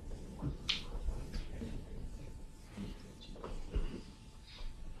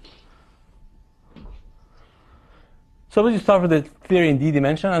 Suppose you start with a theory in d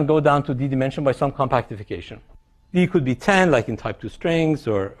dimension and go down to d dimension by some compactification. D could be 10, like in type 2 strings,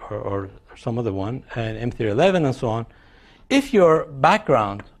 or some other one, and M theory 11, and so on. If your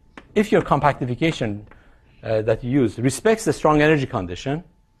background, if your compactification that you use respects the strong energy condition,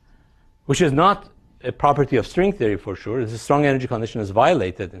 which is not a property of string theory for sure. The strong energy condition is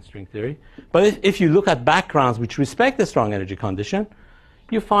violated in string theory. But if you look at backgrounds which respect the strong energy condition,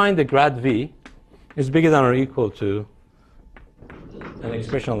 you find the grad V is bigger than or equal to an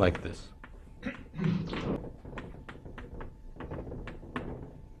expression like this.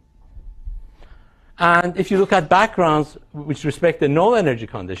 And if you look at backgrounds which respect the null energy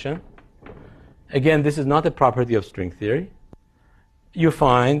condition, again, this is not a property of string theory. You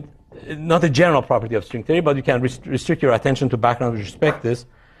find, not a general property of string theory, but you can restrict your attention to backgrounds which respect this.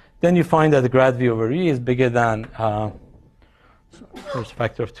 Then you find that the grad V over E is bigger than, there's a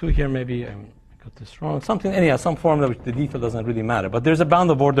factor of 2 here maybe, I got this wrong. Something, anyhow, some formula which the detail doesn't really matter. But there's a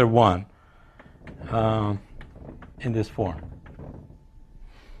bound of order 1 in this form.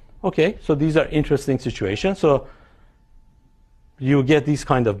 Okay, so these are interesting situations. So you get these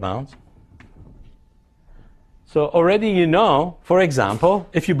kind of bounds. So already you know, for example,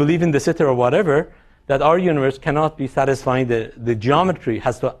 if you believe in the sitter or whatever, that our universe cannot be satisfying the geometry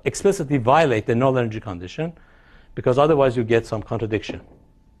has to explicitly violate the null energy condition, because otherwise you get some contradiction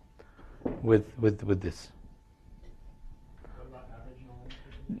with this.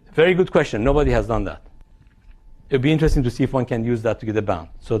 Very good question. Nobody has done that. It would be interesting to see if one can use that to get a bound.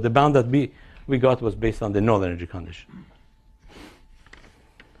 So the bound that we got was based on the null energy condition.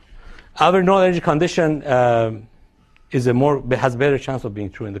 Our null energy condition has a better chance of being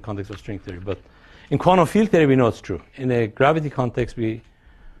true in the context of string theory. But in quantum field theory, we know it's true. In a gravity context,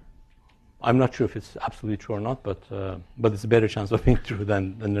 I'm not sure if it's absolutely true or not, but it's a better chance of being true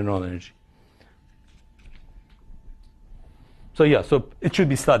than the null energy. So yeah, so it should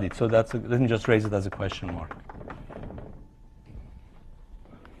be studied. So let me just raise it as a question mark.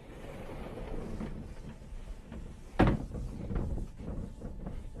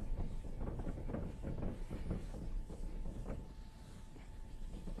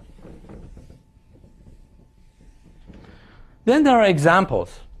 Then there are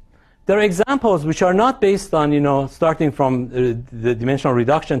examples. There are examples which are not based on, starting from the dimensional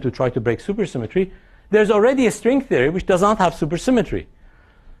reduction to try to break supersymmetry. There's already a string theory which does not have supersymmetry.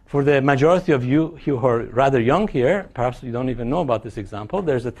 For the majority of you who are rather young here, perhaps you don't even know about this example,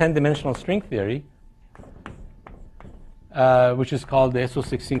 there's a 10-dimensional string theory which is called the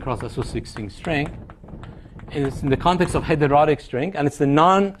SO16 cross SO16 string. It's in the context of heterotic string, and it's the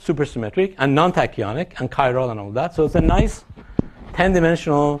non-supersymmetric and non-tachyonic and chiral and all that. So it's a nice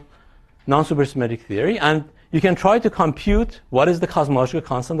 10-dimensional non-supersymmetric theory, and you can try to compute what is the cosmological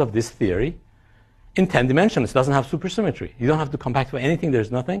constant of this theory in 10 dimensions. It doesn't have supersymmetry. You don't have to compactify anything. There's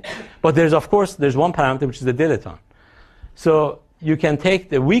nothing. But there's one parameter, which is the dilaton. So you can take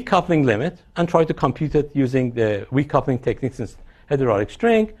the weak coupling limit and try to compute it using the weak coupling techniques in heterotic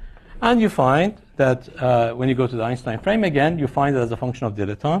string. And you find that when you go to the Einstein frame again, you find that as a function of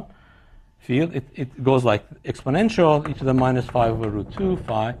dilaton field, it goes like exponential e to the minus 5 over root 2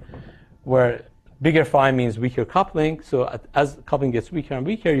 phi, where Bigger phi means weaker coupling. So as coupling gets weaker and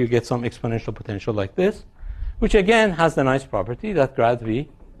weaker, you get some exponential potential like this, which again has the nice property that grad V,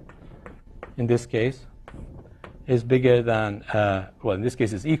 in this case, is bigger than, well, in this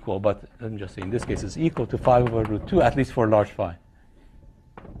case is equal, but let me just say in this case is equal to 5/√2, at least for large phi.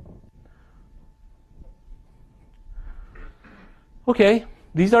 Okay,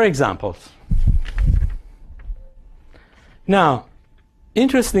 these are examples. Now,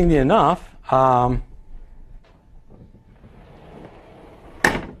 interestingly enough,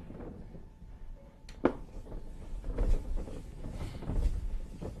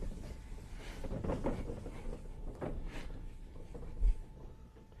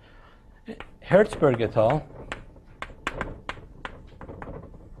 Hertzberg et al.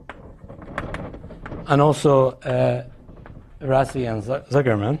 And also Rassi and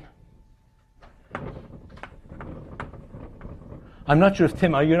Zuckerman. I'm not sure if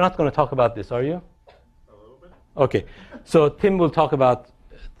Tim, you're not going to talk about this, are you? A little bit. Okay, so Tim will talk about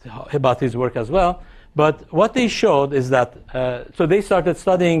his work as well. But what they showed is that, so they started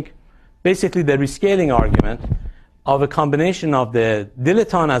studying basically the rescaling argument of a combination of the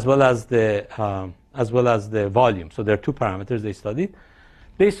dilaton as well as the volume. So there are two parameters they studied.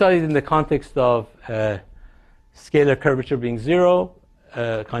 They studied in the context of scalar curvature being 0,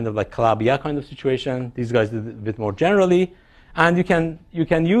 kind of like Calabi-Yau kind of situation. These guys did it a bit more generally. And you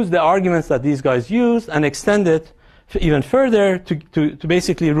can use the arguments that these guys used and extend it even further to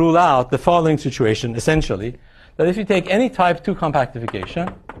basically rule out the following situation, essentially, that if you take any type 2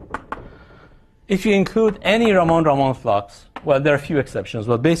 compactification, if you include any Ramon-Ramon flux, well, there are a few exceptions,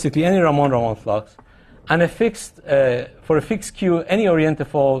 but basically any Ramon-Ramon flux, and for a fixed Q, any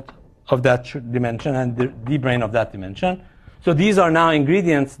orientifold of that dimension and the D-brane of that dimension. So these are now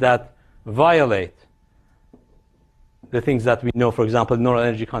ingredients that violate the things that we know. For example, neural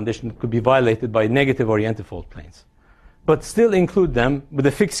energy condition could be violated by negative orientifold planes. But still include them with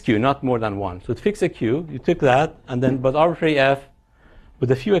a fixed Q, not more than one. So to fix a Q, you took that, and then, but arbitrary F,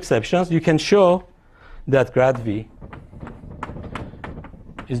 with a few exceptions, you can show that grad V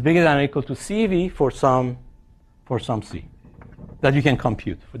is bigger than or equal to CV for some C that you can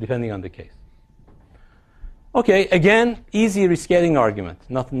compute, depending on the case. Okay, again, easy rescaling argument,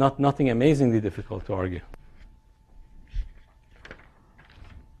 nothing amazingly difficult to argue.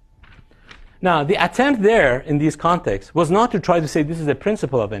 Now, the attempt there in these contexts was not to try to say this is a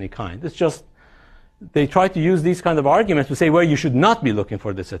principle of any kind. It's just they try to use these kind of arguments to say where you should not be looking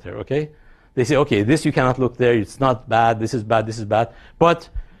for de Sitter, okay? They say, okay, this you cannot look there, it's not bad, this is bad, this is bad. But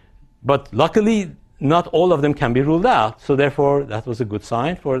luckily, not all of them can be ruled out. So therefore, that was a good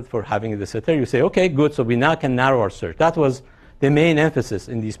sign for having a de Sitter. You say, okay, good, so we now can narrow our search. That was the main emphasis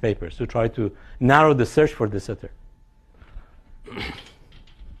in these papers, to try to narrow the search for de Sitter.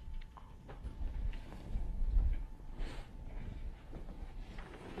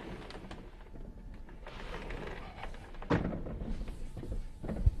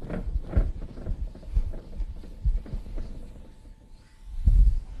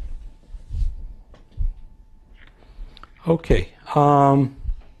 Okay.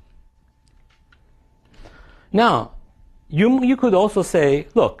 Now, you could also say,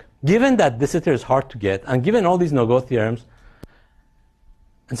 look, given that de Sitter is hard to get, and given all these no-go theorems,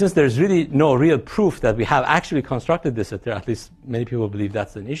 and since there's really no real proof that we have actually constructed de Sitter, at least many people believe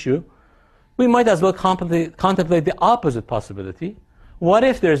that's an issue, we might as well contemplate the opposite possibility. What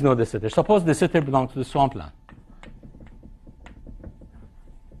if there's no de Sitter? Suppose de Sitter belongs to the swampland.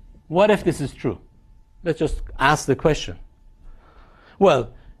 What if this is true? Let's just ask the question.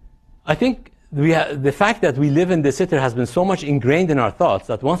 Well, I think the fact that we live in de Sitter has been so much ingrained in our thoughts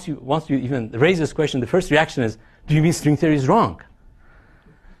that once you even raise this question, the first reaction is, do you mean string theory is wrong?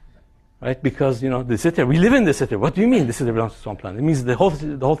 Right? Because, de Sitter, we live in de Sitter. What do you mean de Sitter belongs to swampland? It means the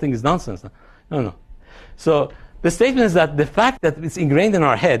whole thing is nonsense. No. So the statement is that the fact that it's ingrained in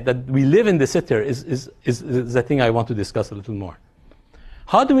our head that we live in de Sitter is the thing I want to discuss a little more.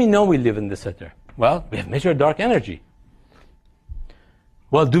 How do we know we live in de Sitter? Well, we have measured dark energy.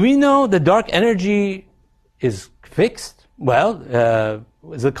 Well, do we know the dark energy is fixed? Well,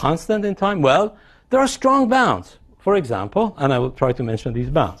 is it constant in time? Well, there are strong bounds. For example, and I will try to mention these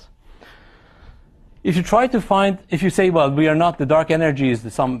bounds. If you say, well, the dark energy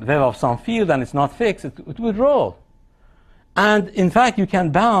is some wave of some field and it's not fixed, it would roll. And in fact, you can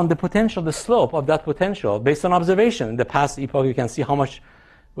bound the potential, the slope of that potential based on observation. In the past epoch, you can see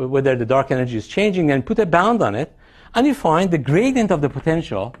whether the dark energy is changing, and put a bound on it, and you find the gradient of the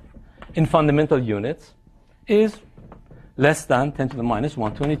potential in fundamental units is less than 10 to the minus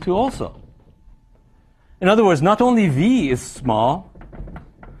 122 also. In other words, not only V is small,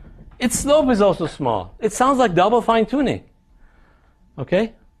 its slope is also small. It sounds like double fine-tuning.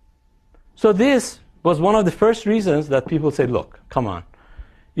 Okay? So this was one of the first reasons that people say, look, come on.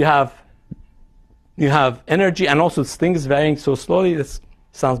 You have energy, and also things varying so slowly, this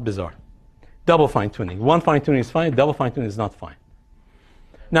sounds bizarre. Double fine-tuning. One fine-tuning is fine, double fine-tuning is not fine.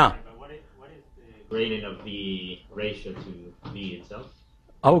 Now, But what is the gradient of V ratio to V itself?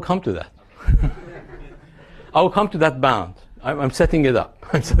 I will come to that. I will come to that bound. I'm setting it up.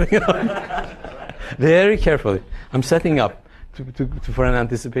 I'm setting it up very carefully. I'm setting up for an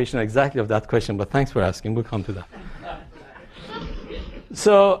anticipation exactly of that question, but thanks for asking. We'll come to that.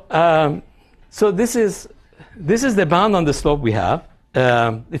 So this is the bound on the slope we have.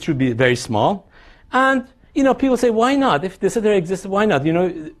 It should be very small. And, people say, why not? If de Sitter exists, why not?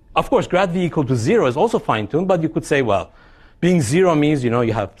 Of course, grad V equal to 0 is also fine-tuned, but you could say, well, being 0 means,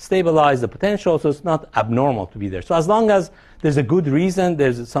 you have stabilized the potential, so it's not abnormal to be there. So as long as there's a good reason,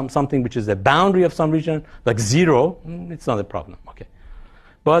 there's something which is a boundary of some region, like 0, it's not a problem. Okay,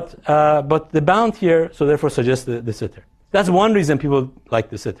 but the bound here, so therefore suggests the de Sitter. That's one reason people like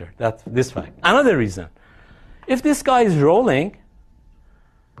de Sitter. That's this fact. Another reason, if this guy is rolling,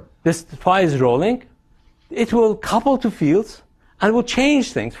 this phi is rolling, it will couple to fields and will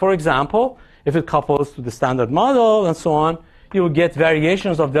change things. For example, if it couples to the standard model and so on, you will get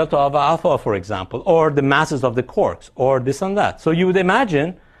variations of delta of alpha, for example, or the masses of the quarks, or this and that. So you would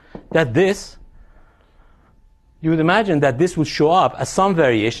imagine that this would show up as some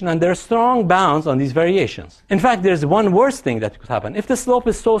variation, and there are strong bounds on these variations. In fact, there's one worse thing that could happen. If the slope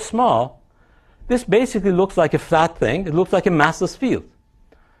is so small, this basically looks like a flat thing. It looks like a massless field.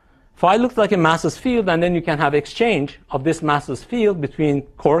 Phi looks like a massless field, and then you can have exchange of this massless field between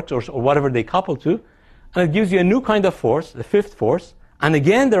quarks or whatever they couple to, and it gives you a new kind of force, the fifth force, and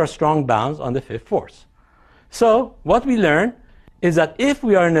again there are strong bounds on the fifth force. So what we learn is that if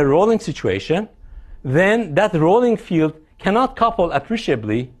we are in a rolling situation, then that rolling field cannot couple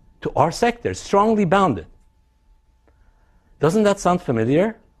appreciably to our sector, strongly bounded. Doesn't that sound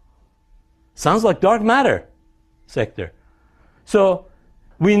familiar? Sounds like dark matter sector. So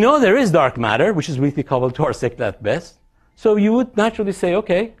we know there is dark matter, which is weakly coupled to our sector at best. So you would naturally say,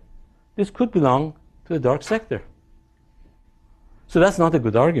 okay, this could belong to the dark sector. So that's not a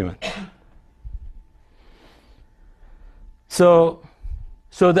good argument. So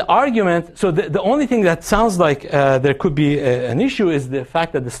the argument, the only thing that sounds like there could be an issue is the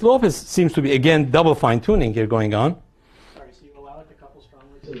fact that the slope seems to be, again, double fine-tuning here going on. Sorry, so you allow it to couple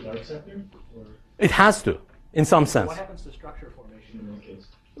strongly to the dark sector? Or? It has to, in some sense. What happens to structure formation in that case?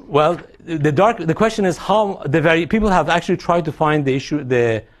 Well, the question is how people have actually tried to find the issue,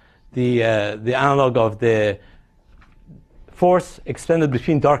 the analog of the force expended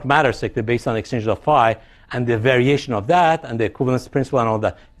between dark matter sector based on exchange of phi, and the variation of that, and the equivalence principle and all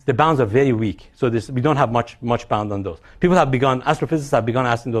that. The bounds are very weak, so we don't have much bound on those. Astrophysicists have begun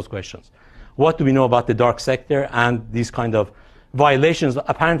asking those questions. What do we know about the dark sector and these kind of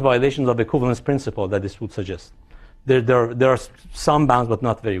apparent violations of equivalence principle that this would suggest? There are some bounds, but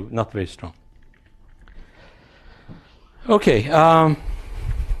not very strong. Okay.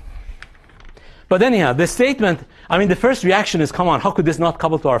 But anyhow, the statement, the first reaction is, come on, how could this not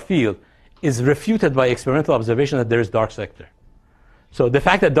couple to our field, is refuted by experimental observation that there is dark sector. So the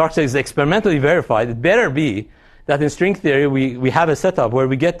fact that dark sector is experimentally verified, it better be that in string theory we have a setup where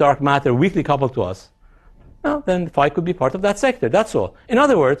we get dark matter weakly coupled to us. Well, then phi could be part of that sector, that's all. In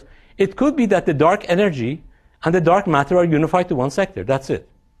other words, it could be that the dark energy and the dark matter are unified to one sector, that's it.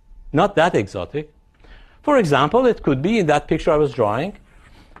 Not that exotic. For example, it could be in that picture I was drawing,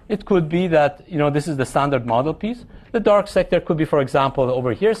 it could be that, this is the standard model piece. The dark sector could be, for example,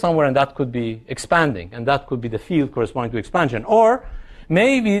 over here somewhere, and that could be expanding, and that could be the field corresponding to expansion. Or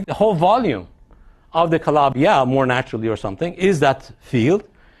maybe the whole volume of the Calabi-Yau, more naturally or something, is that field,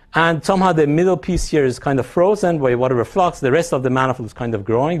 and somehow the middle piece here is kind of frozen by whatever flux. The rest of the manifold is kind of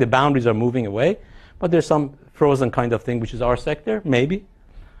growing. The boundaries are moving away, but there's some frozen kind of thing, which is our sector, maybe.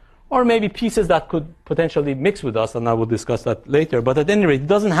 Or maybe pieces that could potentially mix with us, and I will discuss that later. But at any rate, it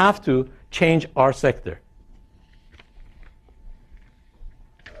doesn't have to change our sector.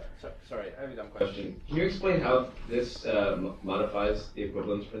 Sorry, I have a dumb question. Can you explain how this modifies the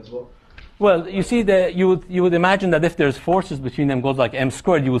equivalence principle? Well, you see, you would imagine that if there's forces between them goes like m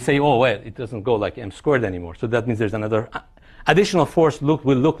squared, you would say, oh, well, it doesn't go like m squared anymore. So that means there's another additional force will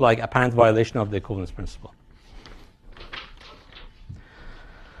look like apparent violation of the equivalence principle.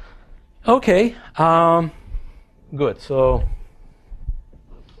 Okay, good. So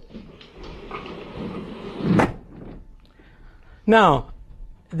now,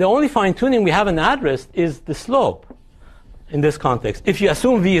 the only fine-tuning we haven't addressed is the slope. in this context. If you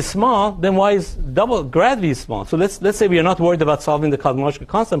assume v is small, then why is double grad v small? So let's say we are not worried about solving the cosmological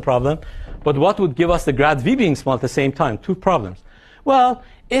constant problem, but what would give us the grad v being small at the same time? Two problems. Well,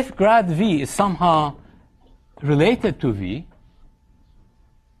 if grad v is somehow related to v,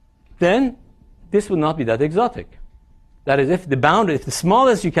 then this would not be that exotic. That is, if the boundary, if the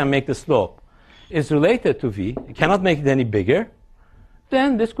smallest you can make the slope is related to v, you cannot make it any bigger,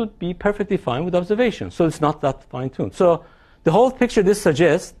 then this could be perfectly fine with observation. So it's not that fine-tuned. So the whole picture this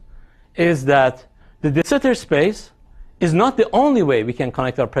suggests is that the de Sitter space is not the only way we can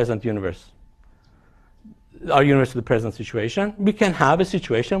connect our present universe, our universe to the present situation. We can have a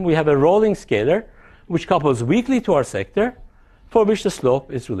situation, we have a rolling scalar which couples weakly to our sector, for which the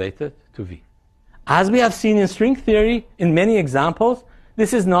slope is related to v. As we have seen in string theory in many examples,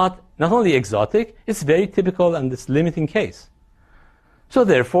 this is not only exotic, it's very typical and this limiting case. So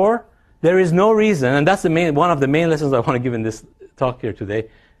therefore, there is no reason, and that's one of the main lessons I want to give in this talk here today.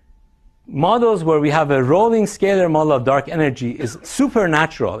 Models where we have a rolling scalar model of dark energy is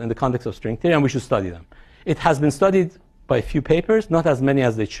supernatural in the context of string theory, and we should study them. It has been studied by a few papers, not as many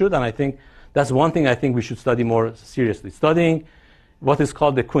as they should, and I think that's one thing I think we should study more seriously. Studying what is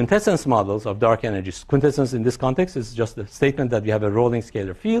called the quintessence models of dark energy. Quintessence in this context is just a statement that we have a rolling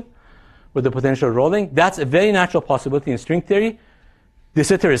scalar field with the potential rolling. That's a very natural possibility in string theory. De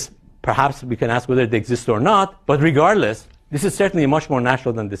Sitter is, perhaps we can ask whether they exist or not, but regardless, this is certainly much more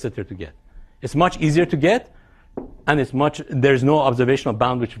natural than de Sitter to get. It's much easier to get, and there's no observational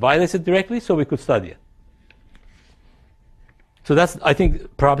bound which violates it directly, so we could study it. So I think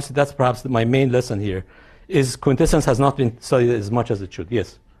that's perhaps my main lesson here, is quintessence has not been studied as much as it should.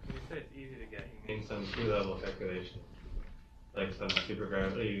 Yes? When you say it's easy to get, you mean some two-level calculation, like some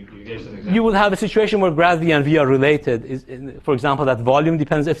supergravity. You gave some examples. You will have a situation where grad v and v are related. For example, that volume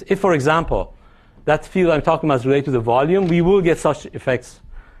depends. If, for example, that field I'm talking about is related to the volume, we will get such effects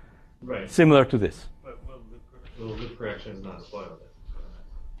similar to this. But loop correction is not spoiled.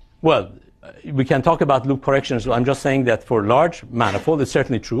 Well, we can talk about loop corrections. I'm just saying that for large manifold, it's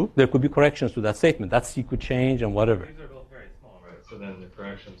certainly true. There could be corrections to that statement. That C could change and whatever. These are both very small, right? So then the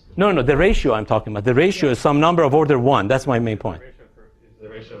corrections. No, the ratio I'm talking about. The ratio is some number of order 1. That's my main point. Is the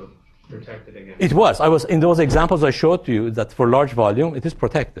ratio protected against? It was. I was in those examples I showed to you that for large volume, it is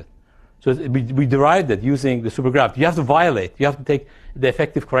protected. So we derived it using the supergravity. You have to violate. You have to take the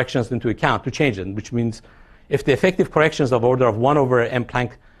effective corrections into account to change it, which means if the effective corrections of order of 1 over m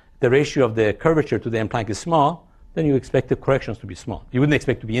Planck, the ratio of the curvature to the m Planck is small, then you expect the corrections to be small. You wouldn't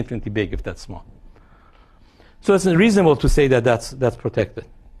expect to be infinitely big if that's small. So it's reasonable to say that that's protected.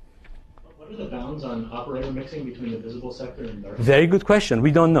 What are the bounds on operator mixing between the visible sector and dark sector? Very good question. We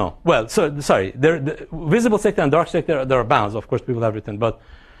don't know. Well, sorry. The visible sector and dark sector, there are bounds. Of course, people have written, but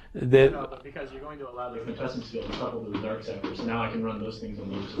but because you're going to allow the quintessence field to couple to the dark sector, so now I can run those things on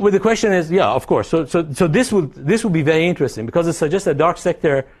loops. Well, the question is, yeah, of course. So this will be very interesting because it suggests that dark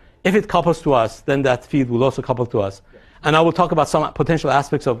sector, if it couples to us, then that field will also couple to us. Yeah. And I will talk about some potential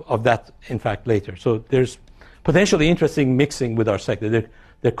aspects of that, in fact, later. So there's potentially interesting mixing with our sector.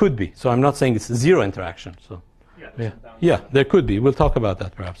 There could be. So I'm not saying it's zero interaction. So yeah, there could be. We'll talk about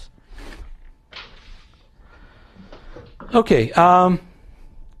that perhaps. Okay.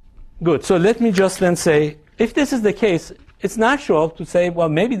 Good. So let me just then say, if this is the case, it's natural to say, well,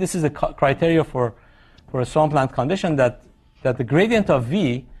 maybe this is a criteria for a Swampland condition that the gradient of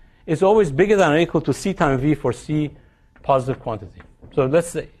V is always bigger than or equal to C times V for C positive quantity. So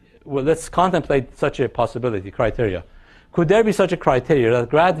let's contemplate such a possibility, criteria. Could there be such a criteria that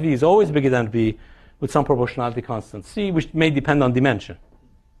grad V is always bigger than V with some proportionality constant C, which may depend on dimension?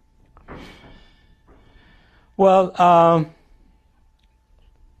 Well,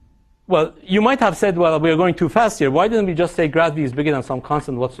 you might have said, well, we are going too fast here. Why didn't we just say grad V is bigger than some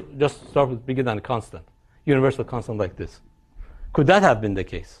constant? Just start with bigger than a constant, universal constant like this. Could that have been the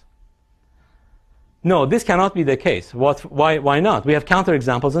case? No, this cannot be the case. Why not? We have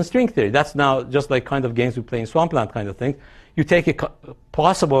counterexamples in string theory. That's now just like kind of games we play in Swampland kind of thing. You take a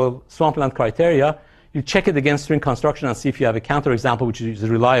possible Swampland criteria, you check it against string construction and see if you have a counterexample which is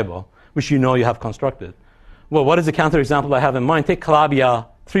reliable, which you know you have constructed. Well, what is the counterexample I have in mind? Take Calabi-Yau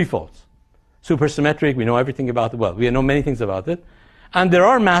threefolds. Supersymmetric, we know everything about it. Well, we know many things about it. And there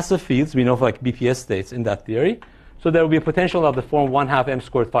are massive fields, we know for like BPS states in that theory. So there will be a potential of the form 1/2 m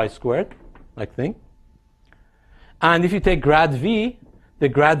squared phi squared, like thing. And if you take grad V, the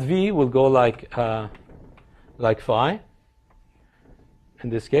grad V will go like phi in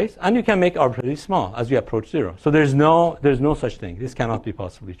this case. And you can make arbitrarily small as you approach 0. So there's no such thing. This cannot be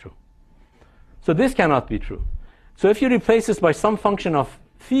possibly true. So this cannot be true. So if you replace this by some function of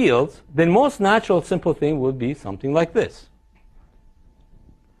fields, then most natural simple thing would be something like this.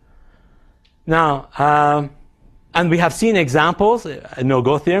 Now, and we have seen examples,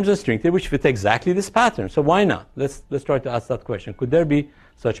 no-go theorems and string theory, which fit exactly this pattern. So why not? Let's try to ask that question. Could there be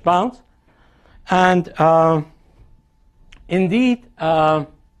such bounds? And indeed,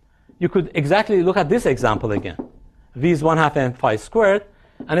 you could exactly look at this example again. V is 1/2 m phi squared.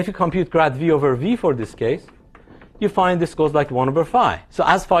 And if you compute grad V over V for this case, you find this goes like 1/phi. So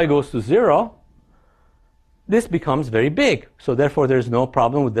as phi goes to 0, this becomes very big. So therefore, there's no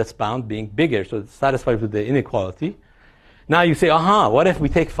problem with this bound being bigger. So it's satisfied with the inequality. Now you say, aha, what if we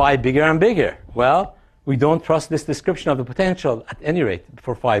take phi bigger and bigger? Well, we don't trust this description of the potential at any rate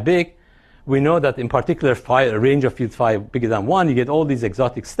for phi big. We know that in particular, phi, a range of field phi bigger than 1, you get all these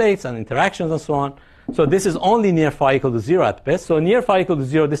exotic states and interactions and so on. So this is only near phi equal to 0 at best. So near phi equal to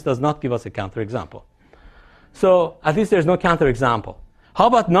 0, this does not give us a counterexample. So at least there's no counterexample. How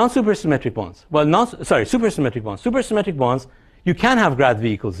about non-supersymmetric bonds? Well, supersymmetric bonds. Supersymmetric bonds, you can have grad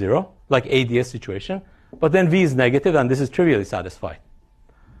V equals 0, like ADS situation, but then V is negative, and this is trivially satisfied.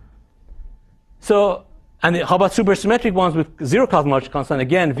 So, and how about supersymmetric bonds with 0 cosmological constant?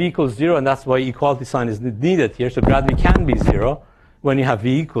 Again, V equals 0, and that's why equality sign is needed here. So grad V can be 0 when you have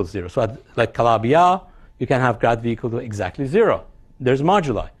V equals 0. So like Calabi-Yau, you can have grad V equal to exactly 0. There's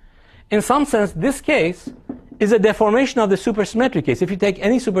moduli. In some sense, this case is a deformation of the supersymmetric case. If you take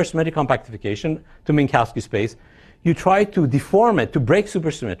any supersymmetric compactification to Minkowski space, you try to deform it, to break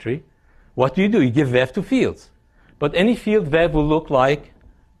supersymmetry. What do? You give VEV to fields. But any field VEV will look like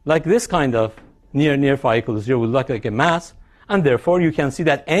this kind of near phi equal to 0 will look like a mass. And therefore, you can see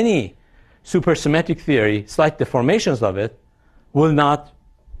that any supersymmetric theory, slight deformations of it, will not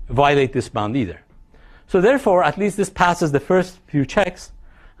violate this bound either. So therefore, at least this passes the first few checks.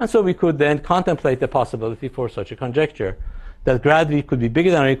 And so we could then contemplate the possibility for such a conjecture that grad V could be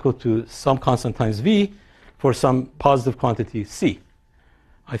bigger than or equal to some constant times V for some positive quantity C.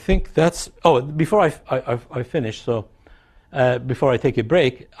 I think that's, before I finish, so before I take a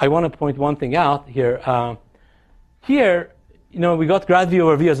break, I want to point one thing out here. Here, we got grad V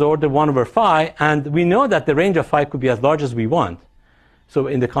over V as order 1/phi, and we know that the range of phi could be as large as we want. So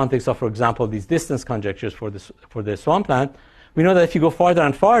in the context of, for example, these distance conjectures for the swampland, we know that if you go farther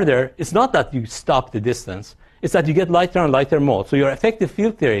and farther, it's not that you stop the distance, it's that you get lighter and lighter modes. So your effective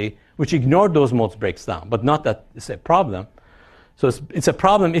field theory, which ignored those modes, breaks down, but not that it's a problem. So it's a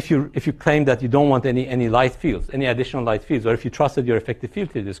problem if you claim that you don't want any light fields, any additional light fields, or if you trusted your effective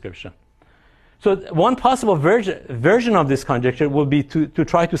field theory description. So one possible version of this conjecture will be to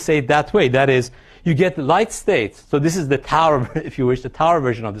try to say it that way. That is, you get light states. So this is the tower, if you wish, the tower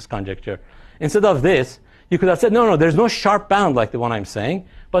version of this conjecture. Instead of this, you could have said, no, there's no sharp bound like the one I'm saying,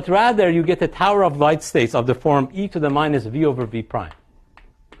 but rather you get a tower of light states of the form e to the minus v over v prime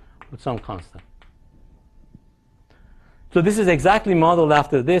with some constant. So this is exactly modeled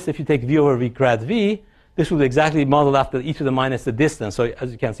after this. If you take v over v grad v, this will be exactly modeled after e to the minus the distance. So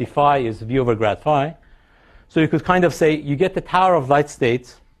as you can see, phi is v over grad phi. So you could kind of say you get the tower of light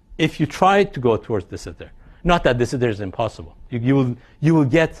states if you try to go towards de Sitter. Not that de Sitter is impossible. You will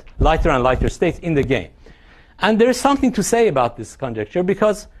get lighter and lighter states in the game. And there is something to say about this conjecture,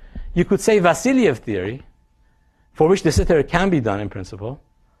 because you could say Vasiliev theory, for which de Sitter can be done in principle,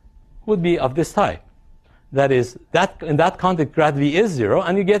 would be of this type. That is, that in that context, grad v is 0,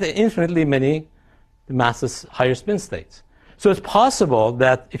 and you get infinitely many masses higher spin states. So it's possible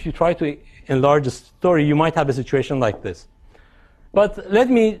that if you try to enlarge the story, you might have a situation like this. But let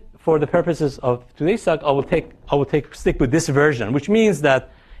me, for the purposes of today's talk, I will stick with this version, which means that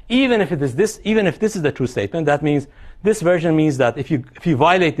even if this is the true statement, that means this version means that if you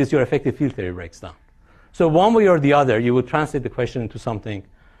violate this, your effective field theory breaks down. So one way or the other, you would translate the question into something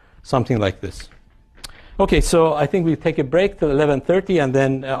like this. Okay, so I think we'll take a break till 11:30, and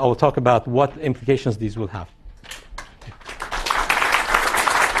then I will talk about what implications these will have.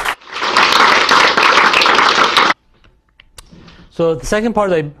 So the second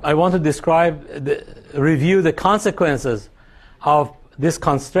part, I want to review the consequences of this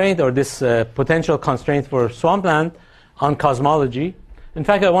constraint, or this potential constraint for swampland on cosmology. In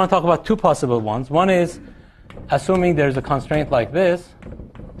fact, I want to talk about two possible ones. One is assuming there's a constraint like this,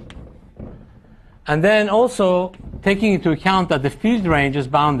 and then also taking into account that the field range is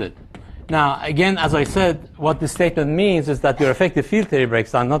bounded. Now, again, as I said, what this statement means is that your effective field theory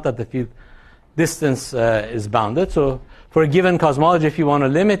breaks down, not that the field distance is bounded. So for a given cosmology, if you want to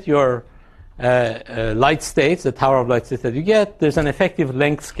limit your light states, the tower of light states that you get, there's an effective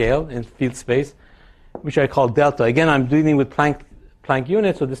length scale in field space, which I call delta. Again, I'm dealing with Planck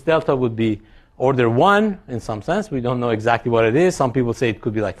units, so this delta would be order 1 in some sense. We don't know exactly what it is. Some people say it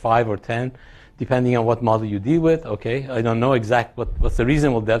could be like 5 or 10. depending on what model you deal with. Okay, I don't know what's the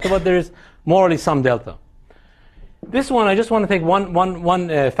reasonable delta, but there is more or less some delta. This one, I just want to take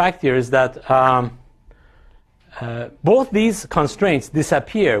one fact here, is that both these constraints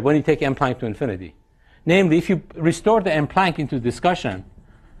disappear when you take M Planck to infinity. Namely, if you restore the M Planck into discussion,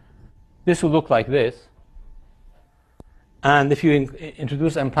 this will look like this. And if you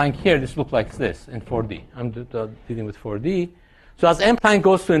introduce M Planck here, this will look like this in 4D. I'm dealing with 4D. So as M Planck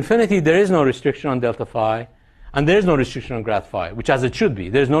goes to infinity, there is no restriction on delta phi, and there is no restriction on grad phi, which as it should be.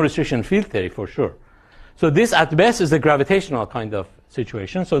 There's no restriction in field theory for sure. So this at best is a gravitational kind of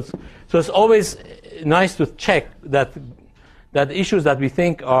situation. So it's always nice to check that issues that we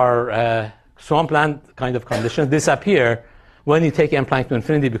think are swampland kind of conditions disappear when you take M Planck to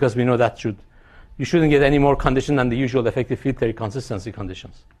infinity, because we know that you shouldn't get any more condition than the usual effective field theory consistency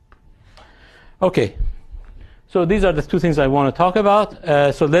conditions. Okay. So these are the two things I want to talk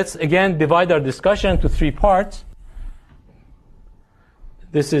about. So let's again divide our discussion to 3 parts.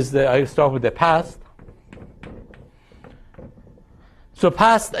 I start with the past. So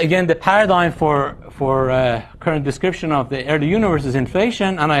past, again, the paradigm for current description of the early universe is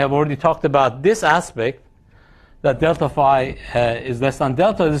inflation, and I have already talked about this aspect, that delta phi is less than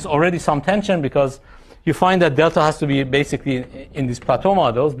delta. There's already some tension because you find that delta has to be basically in these plateau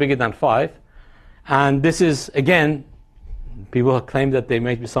models bigger than 5. And this is, again, people claim that there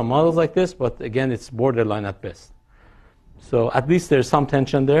may be some models like this, but again, it's borderline at best. So at least there's some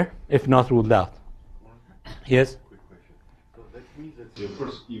tension there, if not ruled out. Yes? Quick question. So that means that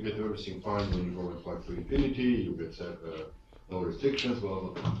first you get everything fine when you go with Planck to infinity, you get no restrictions,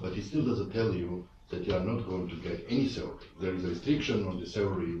 but it still doesn't tell you that you are not going to get any theory. There is a restriction on the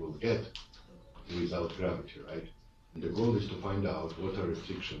theory you will get without gravity, right? And the goal is to find out what are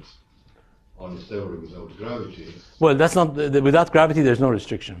restrictions on the theory without gravity. Well, that's not, without gravity there's no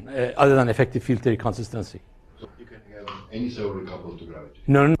restriction, other than effective field theory consistency. So you can have any theory coupled to gravity?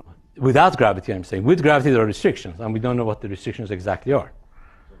 No. Without gravity, I'm saying. With gravity there are restrictions, and we don't know what the restrictions exactly are.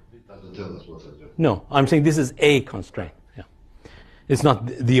 So it doesn't tell us what are. No, I'm saying this is a constraint. Yeah. It's not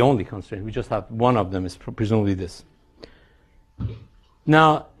the only constraint. We just have one of them is presumably this.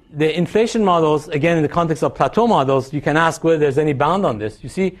 Now, the inflation models, again, in the context of plateau models, you can ask whether there's any bound on this. You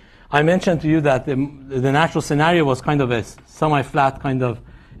see, I mentioned to you that the natural scenario was kind of a semi-flat kind of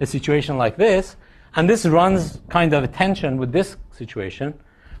a situation like this, and this runs kind of a tension with this situation,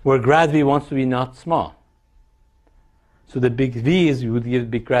 where grad V wants to be not small. So the big V is, you would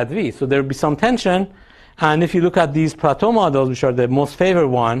give big grad V. So there would be some tension, and if you look at these plateau models, which are the most favored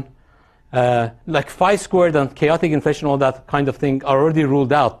one, like phi squared and chaotic inflation, all that kind of thing are already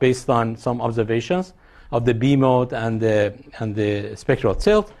ruled out based on some observations of the B mode and the spectral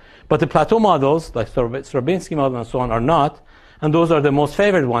tilt. But the plateau models, like Stravinsky model and so on, are not, and those are the most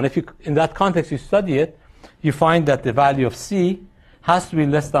favored one. If you, in that context, you study it, you find that the value of C has to be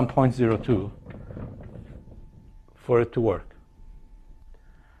less than 0.02 for it to work.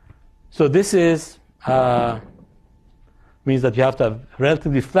 So this is means that you have to have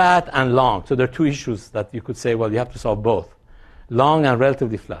relatively flat and long. So there are two issues that you could say, well, you have to solve both, long and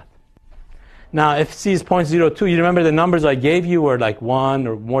relatively flat. Now, if C is 0.02, you remember the numbers I gave you were like 1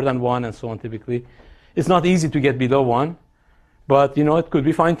 or more than 1 and so on typically. It's not easy to get below 1, but it could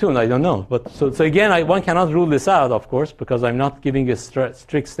be fine-tuned, I don't know. But so again, one cannot rule this out, of course, because I'm not giving a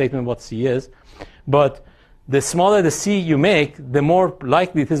strict statement what C is. But the smaller the C you make, the more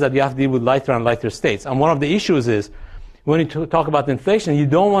likely it is that you have to deal with lighter and lighter states. And one of the issues is, when you talk about inflation, you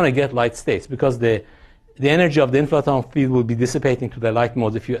don't want to get light states, because the energy of the inflaton field will be dissipating to the light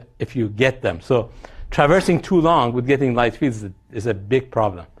modes if you get them. So traversing too long with getting light fields is a big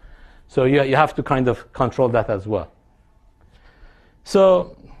problem. So you have to kind of control that as well.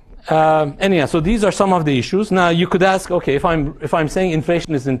 So anyhow, so these are some of the issues. Now you could ask, okay, if I'm saying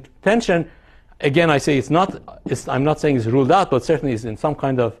inflation is in tension, again I say I'm not saying it's ruled out, but certainly it's in some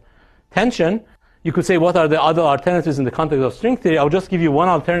kind of tension. You could say, what are the other alternatives in the context of string theory? I'll just give you one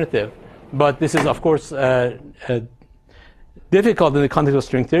alternative. But this is, of course, difficult in the context of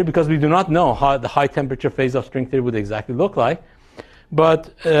string theory, because we do not know how the high temperature phase of string theory would exactly look like.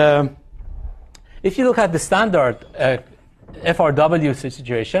 But if you look at the standard FRW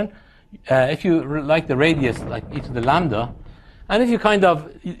situation, if you like the radius, like e to the lambda, and if you kind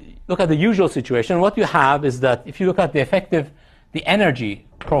of look at the usual situation, what you have is that if you look at the energy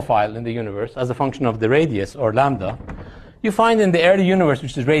profile in the universe as a function of the radius, or lambda, you find in the early universe,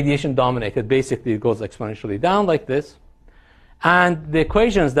 which is radiation dominated, basically it goes exponentially down like this. And the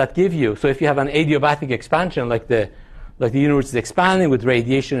equations that give you, so if you have an adiabatic expansion, like the universe is expanding with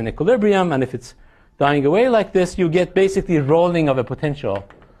radiation in equilibrium, and if it's dying away like this, you get basically rolling of a potential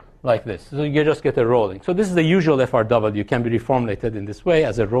like this. So you just get a rolling. So this is the usual FRW, can be reformulated in this way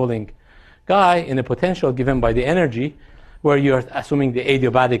as a rolling guy in a potential given by the energy, where you're assuming the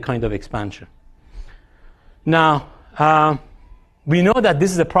adiabatic kind of expansion. Now, we know that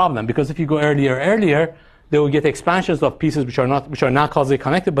this is a problem, because if you go earlier, they will get expansions of pieces which are not causally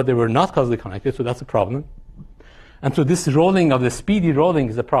connected, but they were not causally connected, so that's a problem. And so this rolling of the speedy rolling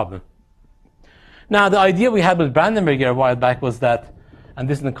is a problem. Now, the idea we had with Brandenberger a while back was that, and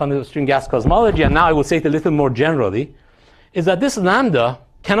this is in the context of string gas cosmology, and now I will say it a little more generally, is that this lambda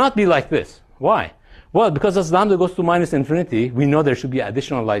cannot be like this. Why? Well, because as lambda goes to minus infinity, we know there should be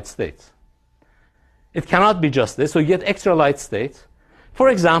additional light states. It cannot be just this, so you get extra light states. For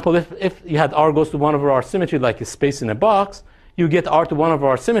example, if you had R goes to 1 over R symmetry, like a space in a box, you get R to 1 over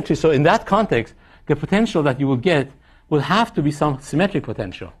R symmetry. So in that context, the potential that you will get will have to be some symmetric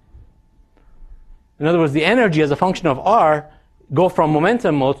potential. In other words, the energy as a function of R go from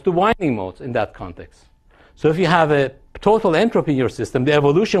momentum modes to winding modes in that context. So if you have a total entropy in your system, the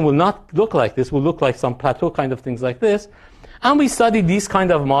evolution will not look like this, will look like some plateau kind of things like this. And we studied these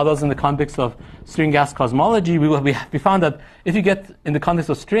kind of models in the context of string gas cosmology. We found that if you get, in the context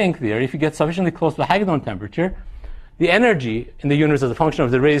of string theory, if you get sufficiently close to Hagedorn temperature, the energy in the universe as a function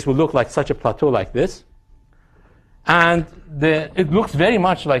of the radius will look like such a plateau like this. And it looks very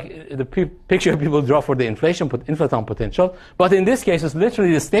much like the picture people draw for the inflaton potential. But in this case, it's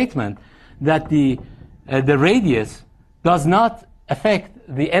literally the statement that the radius does not affect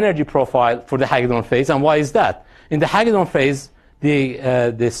the energy profile for the Hagedorn phase. And why is that? In the Hagedorn phase,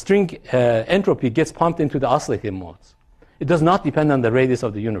 the string entropy gets pumped into the oscillating modes. It does not depend on the radius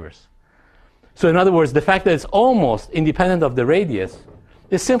of the universe. So in other words, the fact that it's almost independent of the radius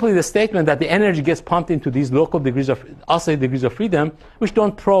is simply the statement that the energy gets pumped into these local oscillating degrees of freedom, which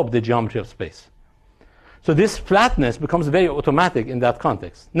don't probe the geometry of space. So this flatness becomes very automatic in that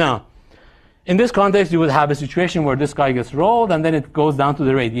context. Now, in this context, you would have a situation where this guy gets rolled, and then it goes down to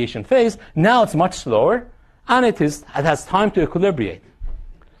the radiation phase. Now it's much slower, and it has time to equilibrate.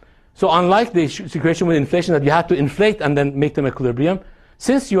 So unlike the situation with inflation that you have to inflate and then make them equilibrium,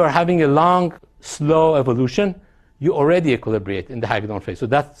 since you are having a long, slow evolution, you already equilibrate in the Hagedorn phase. So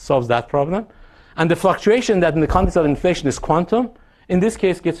that solves that problem. And the fluctuation that in the context of inflation is quantum, in this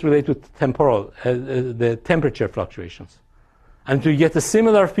case gets related to temporal, the temperature fluctuations. And to get the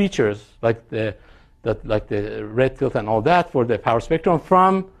similar features like the red tilt and all that for the power spectrum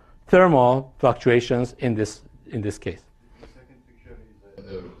from thermal fluctuations in this case. The second picture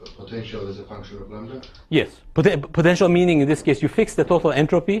is potential as a function of lambda? Yes. Potential meaning in this case you fix the total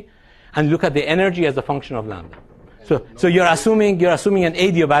entropy and look at the energy as a function of lambda. So you're assuming an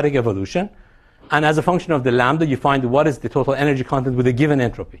adiabatic evolution, and as a function of the lambda you find what is the total energy content with a given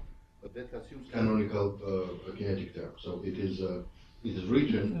entropy. But that assumes canonical kinetic term. So it is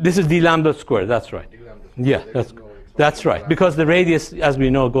written. This is d lambda squared. That's right. Yeah, that's right. Because the radius, as we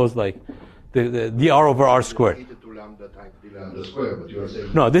know, goes like the dr over r squared. Lambda squared, but you are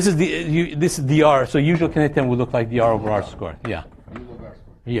saying no. This is dr. So usual kinetic term would look like dr over r squared. Yeah.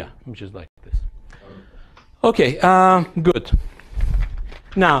 Yeah, which is like this. Okay. Good.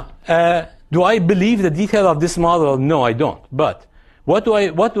 Now, do I believe the detail of this model? No, I don't. But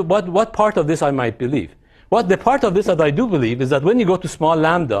what part of this I might believe? The part of this that I do believe is that when you go to small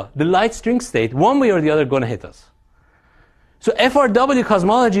lambda, the light string state, one way or the other, going to hit us. So FRW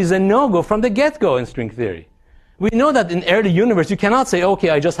cosmology is a no-go from the get-go in string theory. We know that in early universe, you cannot say, okay,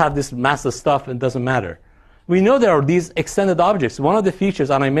 I just have this massive stuff, it doesn't matter. We know there are these extended objects. One of the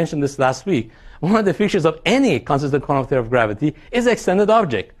features, and I mentioned this last week, one of the features of any consistent quantum theory of gravity is extended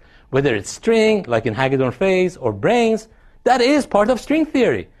object. Whether it's string, like in Hagedorn phase, or branes, that is part of string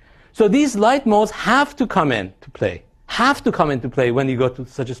theory. So these light modes have to come into play. When you go to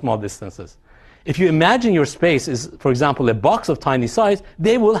such a small distances. If you imagine your space is, for example, a box of tiny size,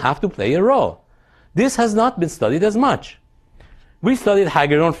 they will have to play a role. This has not been studied as much. We studied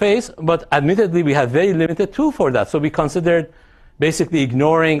Hagedorn phase, but admittedly we had very limited tool for that. So we considered basically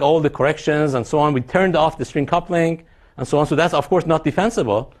ignoring all the corrections and so on. We turned off the string coupling and so on. So that's of course not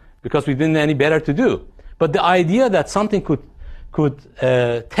defensible because we didn't have any better to do. But the idea that something could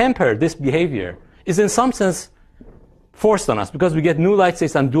temper this behavior is in some sense forced on us because we get new light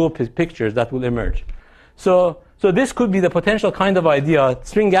states and dual pictures that will emerge. So this could be the potential kind of idea,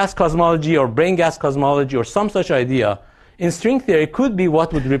 string gas cosmology or brane gas cosmology or some such idea in string theory could be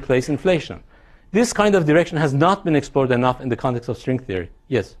what would replace inflation. This kind of direction has not been explored enough in the context of string theory.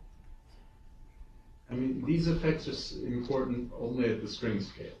 Yes? I mean, these effects are important only at the string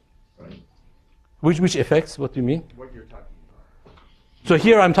scale, right? Which effects? What do you mean? What you're talking about. So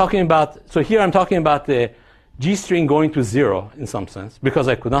here I'm talking about the G string going to 0 in some sense, because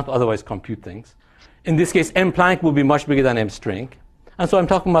I could not otherwise compute things. In this case, M Planck will be much bigger than M string. And so I'm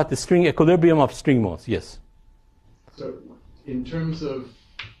talking about the string equilibrium of string modes, yes. So in terms of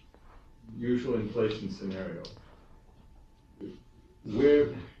usual inflation scenario,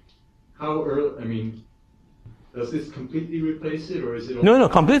 how early, I mean, does this completely replace it, or is it? No,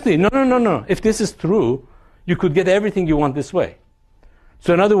 completely. No. If this is true, you could get everything you want this way.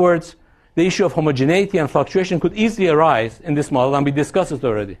 So in other words, the issue of homogeneity and fluctuation could easily arise in this model, and we discussed it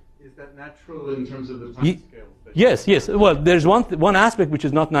already. Is that natural in terms of the time scale? Yes. Well, there's one aspect which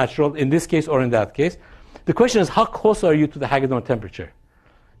is not natural in this case or in that case. The question is, how close are you to the Hagedorn temperature?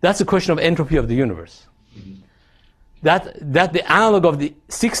 That's a question of entropy of the universe. Mm-hmm. That the analog of the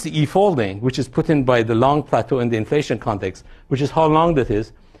 60 folding, which is put in by the long plateau in the inflation context, which is how long that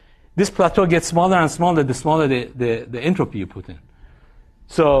is, this plateau gets smaller and smaller the smaller the entropy you put in.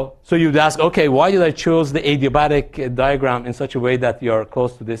 So you'd ask, okay, why did I choose the adiabatic diagram in such a way that you're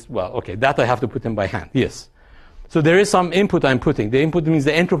close to this? Well, okay, that I have to put in by hand, yes. So there is some input I'm putting. The input means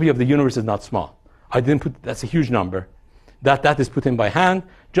the entropy of the universe is not small. I didn't put, that's a huge number. That is put in by hand,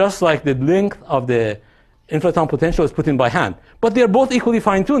 just like the length of the inflaton potential is put in by hand. But they're both equally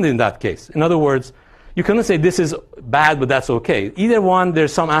fine-tuned in that case. In other words, you cannot say this is bad, but that's okay. Either one,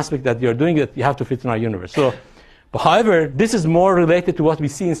 there's some aspect that you're doing that you have to fit in our universe. So, however, this is more related to what we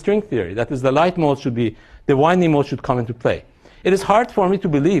see in string theory. That is, the light mode should be, the winding mode should come into play. It is hard for me to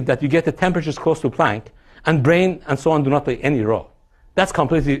believe that you get the temperatures close to Planck and brain and so on do not play any role. That's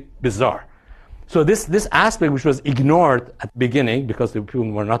completely bizarre. So this aspect, which was ignored at the beginning because the people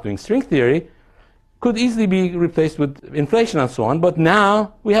were not doing string theory, could easily be replaced with inflation and so on. But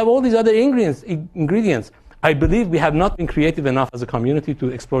now we have all these other ingredients. I believe we have not been creative enough as a community to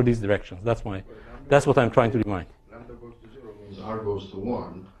explore these directions. That's what I'm trying to remind. Lambda goes to 0 means R goes to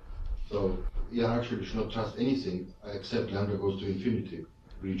 1. So you actually should not trust anything except lambda goes to infinity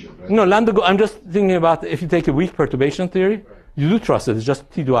region, right? No, I'm just thinking about if you take a weak perturbation theory, right. You do trust it. It's just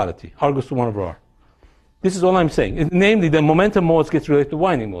T-duality. R goes to 1 over R. This is all I'm saying. Namely, the momentum modes gets related to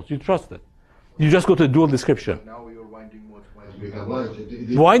winding modes. You trust it. You just go to the dual description. Now your winding modes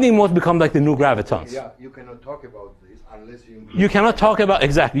winding modes become like the new gravitons. Yeah, you cannot talk about this unless you... You cannot talk about,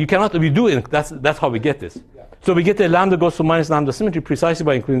 exactly. You cannot, we do it. That's how we get this. Yeah. So we get the lambda goes to minus lambda symmetry precisely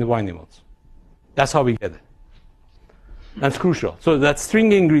by including the winding modes. That's how we get it. That's crucial. So that's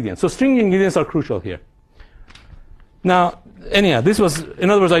string ingredients. So string ingredients are crucial here. Now, anyhow, this was, in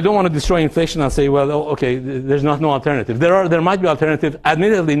other words, I don't want to destroy inflation and say, well, okay, there's no alternative. There might be alternatives,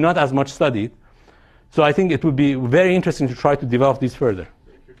 admittedly not as much studied. So I think it would be very interesting to try to develop these further.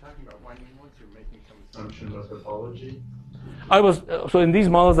 If you're talking about winding modes, you're making some assumption about topology. So in these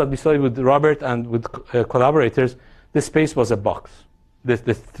models that we studied with Robert and with collaborators, the space was a box, the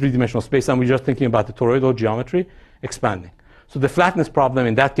three-dimensional space, and we're just thinking about the toroidal geometry expanding. So the flatness problem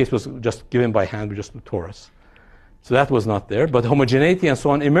in that case was just given by hand with just the torus. So that was not there, but homogeneity and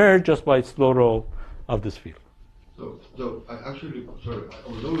so on emerged just by slow roll of this field. So I actually, sorry,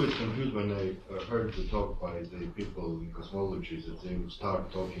 I was always confused when I heard the talk by the people in cosmology that they would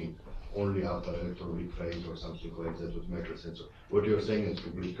start talking only after electroweak phase or something like that with measure sensor. What you're saying is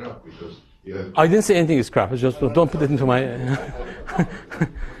complete crap because you have... I didn't say anything is crap. It's just don't put it into my... What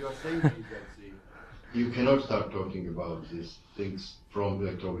you're saying is that you cannot start talking about these things from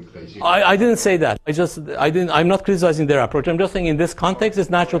electroweak phase. I didn't say that. I'm not criticizing their approach. I'm just saying in this context it's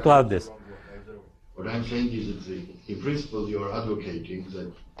natural to have this. What I'm saying is that in principle you're advocating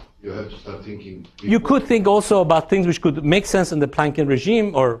that you have to start thinking... You could think also about things which could make sense in the Planckian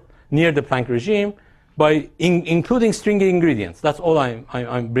regime or near the Planck regime by including stringy ingredients. That's all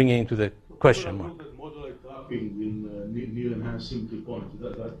I'm bringing into the question mark.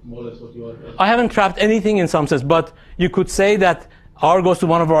 I haven't trapped anything in some sense, but you could say that R goes to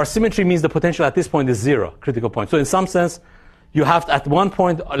 1 over R symmetry means the potential at this point is 0, critical point. So in some sense, you have to, at one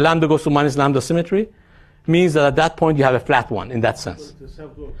point, lambda goes to minus lambda symmetry, means that at that point you have a flat one in that sense.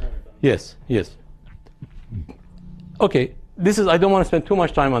 Yes. Okay, I don't want to spend too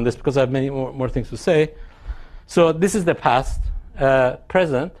much time on this because I have many more things to say. So this is the past,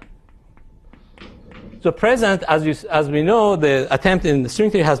 present. So present, as we know, the attempt in string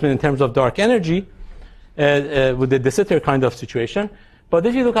theory has been in terms of dark energy with the de Sitter kind of situation. But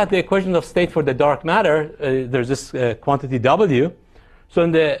if you look at the equation of state for the dark matter, there's this quantity W. So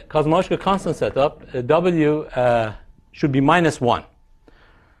in the cosmological constant setup, W should be minus 1.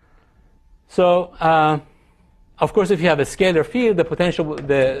 So, of course, if you have a scalar field, the potential,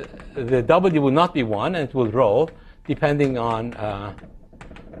 the W will not be 1, and it will roll depending on...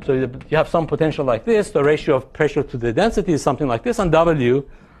 So you have some potential like this. The ratio of pressure to the density is something like this. And W,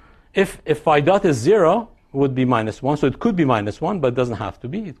 if phi dot is 0, would be -1. So it could be -1, but it doesn't have to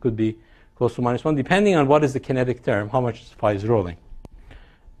be. It could be close to -1, depending on what is the kinetic term, how much phi is rolling.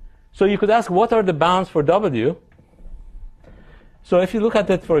 So you could ask, what are the bounds for W? So if you look at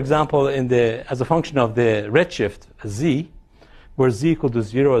it, for example, as a function of the redshift z, where z equal to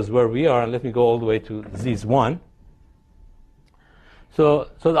 0 is where we are, and let me go all the way to z is 1. So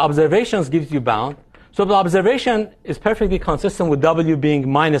the observations gives you bound. So the observation is perfectly consistent with W being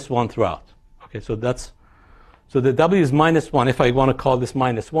 -1 throughout. Okay, so the W is -1, if I want to call this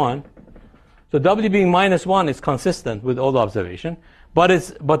 -1. So W being -1 is consistent with all the observation, but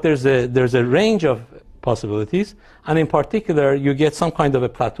there's a range of possibilities, and in particular, you get some kind of a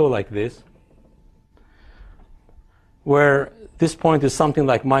plateau like this, where this point is something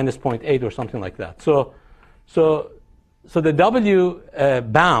like -0.8 or something like that. So the W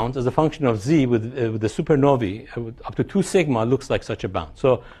bound as a function of z with the supernovae up to 2 sigma looks like such a bound.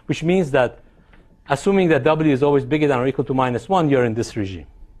 So which means that assuming that W is always bigger than or equal to -1, you're in this regime.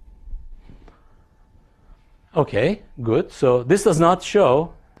 Okay, good. So this does not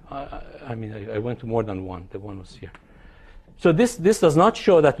show. I went to more than 1. The 1 was here. So this does not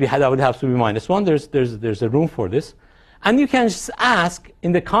show that I would have to be -1. There's a room for this, and you can just ask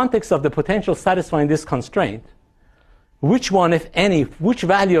in the context of the potential satisfying this constraint, which one, if any, which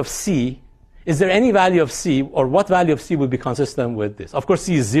value of C, is there any value of C, or what value of C would be consistent with this? Of course,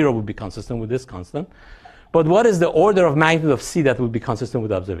 C is 0 would be consistent with this constant. But what is the order of magnitude of C that would be consistent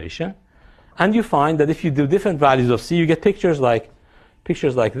with observation? And you find that if you do different values of C, you get pictures like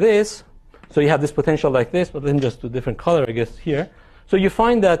this. So you have this potential like this, but then just do different color, I guess, here. So you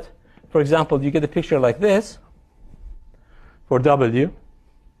find that, for example, you get a picture like this for W.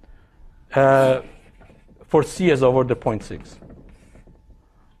 For C as of order 0.6.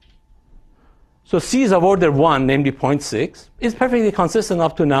 So C is of order 1, namely 0.6, is perfectly consistent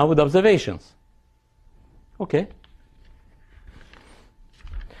up to now with observations. Okay.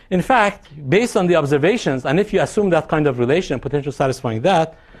 In fact, based on the observations, and if you assume that kind of relation, potential satisfying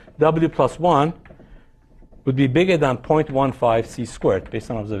that, W plus 1 would be bigger than 0.15 C squared based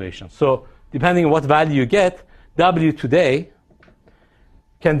on observations. So depending on what value you get, W today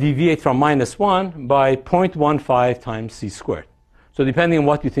can deviate from -1 by 0.15 times C squared. So depending on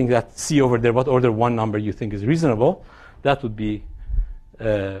what you think that C over there, what order 1 number you think is reasonable, that would be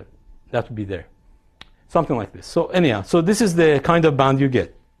there. Something like this. So anyhow, so this is the kind of bound you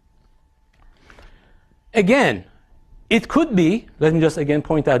get. Again, it could be, let me just again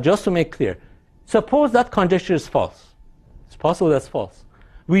point out, just to make clear, suppose that conjecture is false. It's possible that's false.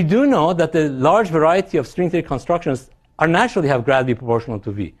 We do know that the large variety of string theory constructions are naturally have grad V proportional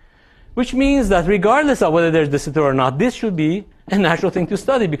to V, which means that regardless of whether there's de Sitter or not, this should be a natural thing to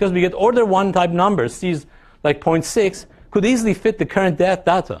study because we get order 1 type numbers, C's like 0.6, could easily fit the current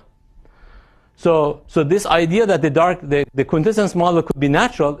data. So this idea that the quintessence model could be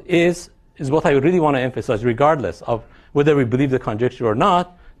natural is what I really want to emphasize, regardless of whether we believe the conjecture or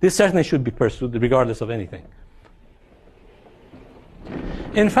not. This certainly should be pursued regardless of anything.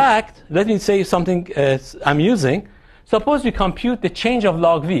 In fact, let me say something amusing. Suppose we compute the change of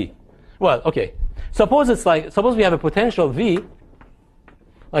log V. Well, okay. Suppose we have a potential V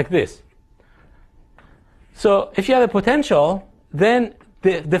like this. So if you have a potential, then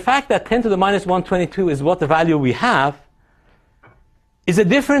the fact that 10 to the minus 122 is what the value we have is a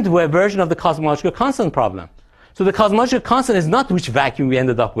different version of the cosmological constant problem. So the cosmological constant is not which vacuum we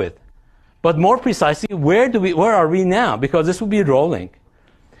ended up with, but more precisely, where are we now? Because this will be rolling.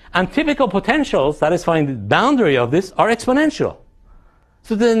 And typical potentials satisfying the boundary of this are exponential.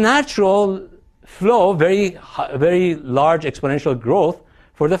 So the natural flow, very large exponential growth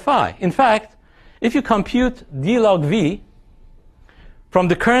for the phi. In fact, if you compute d log V from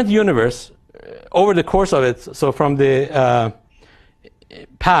the current universe over the course of it, so from the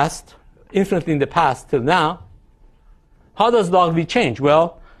past, infinitely in the past till now, how does log V change?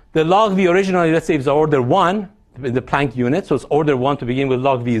 Well, the log V originally, let's say, is order 1 in the Planck unit, so it's order 1 to begin with,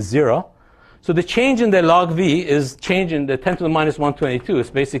 log V is 0. So the change in the log V is change in the 10 to the minus 122. It's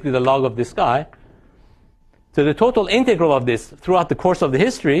basically the log of this guy. So the total integral of this throughout the course of the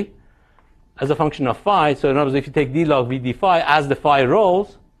history as a function of phi, so in other words, if you take d log V d phi as the phi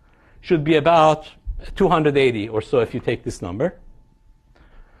rolls, should be about 280 or so if you take this number.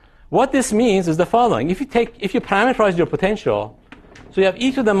 What this means is the following. If you parameterize your potential, so you have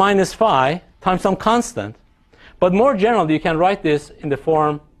e to the minus phi times some constant, but more generally, you can write this in the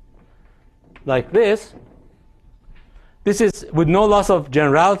form like this. This is, with no loss of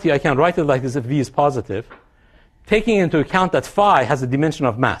generality, I can write it like this if V is positive, taking into account that phi has a dimension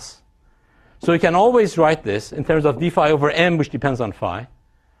of mass. So you can always write this in terms of d phi over m, which depends on phi,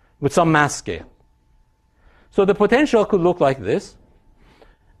 with some mass scale. So the potential could look like this.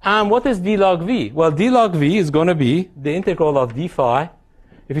 And what is d log v? Well, d log v is going to be the integral of d phi.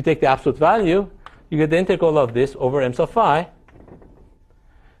 If you take the absolute value, you get the integral of this over m sub phi.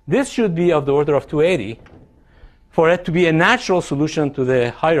 This should be of the order of 280 for it to be a natural solution to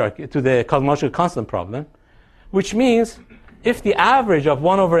the hierarchy, to the cosmological constant problem, which means if the average of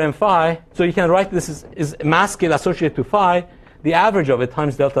 1 over m phi, so you can write this is mass scale associated to phi, the average of it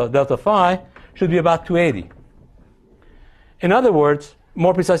times delta phi should be about 280. In other words,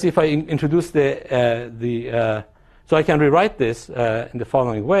 more precisely, if I introduce so I can rewrite this in the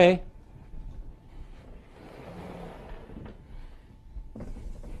following way.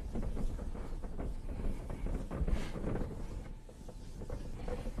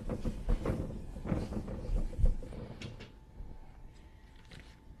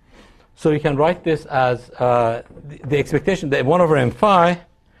 So you can write this as the expectation that 1 over m phi,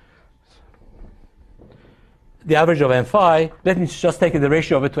 the average of m phi, let me just take the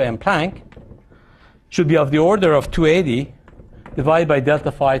ratio of it to m Planck, should be of the order of 280 divided by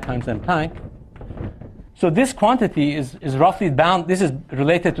delta phi times m Planck. So this quantity is roughly bound. This is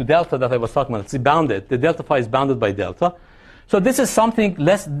related to delta that I was talking about. It's bounded. The delta phi is bounded by delta. So this is something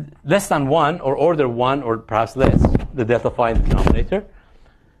less than 1 or order 1 or perhaps less, the delta phi in the denominator.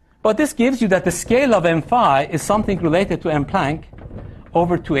 But this gives you that the scale of m phi is something related to m Planck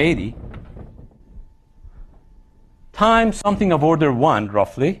over 280 times something of order 1,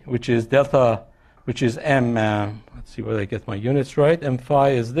 roughly, which is delta, which is m, let's see whether I get my units right. M phi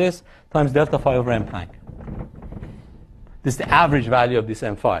is this, times delta phi over m Planck. This is the average value of this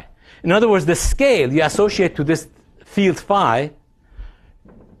m phi. In other words, the scale you associate to this field phi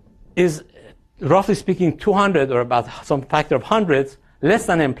is, roughly speaking, 200 or about some factor of hundreds less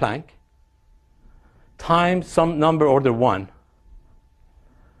than m Planck times some number order 1.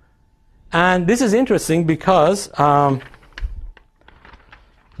 And this is interesting because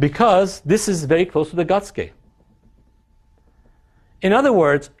this is very close to the gut scale. In other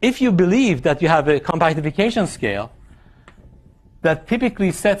words, if you believe that you have a compactification scale that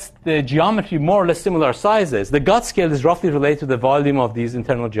typically sets the geometry more or less similar sizes, the gut scale is roughly related to the volume of these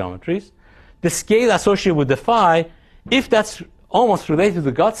internal geometries. The scale associated with the phi, if that's almost related to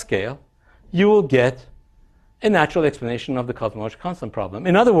the gut scale, you will get a natural explanation of the cosmological constant problem.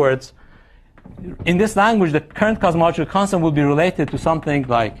 In other words, in this language, the current cosmological constant will be related to something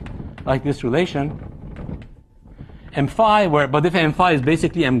like this relation, m phi, but if m phi is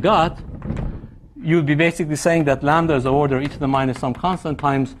basically m gut, you'll be basically saying that lambda is of order e to the minus some constant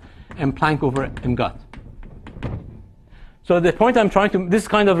times m Planck over m gut. So the point I'm trying to, this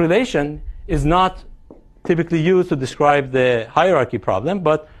kind of relation is not typically used to describe the hierarchy problem,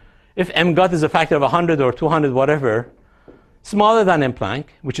 but if m gut is a factor of 100 or 200, whatever, smaller than m Planck,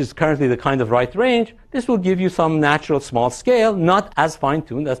 which is currently the kind of right range, this will give you some natural small scale, not as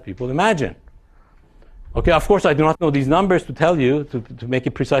fine-tuned as people imagine. Okay, of course, I do not know these numbers to tell you, to make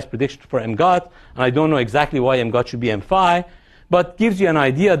a precise prediction for m gut, and I don't know exactly why m gut should be m phi, but gives you an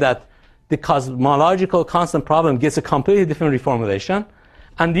idea that the cosmological constant problem gets a completely different reformulation,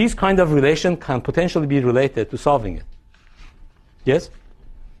 and these kind of relations can potentially be related to solving it. Yes?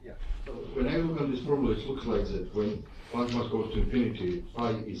 Yeah. So when I look on this problem, it looks like that when Planck mass goes to infinity, phi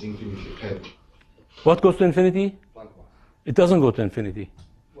is infinitely heavy. What goes to infinity? Planck mass. It doesn't go to infinity.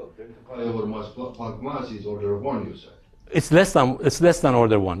 Well, delta phi over mass, Planck mass is order of 1, you said. It's less than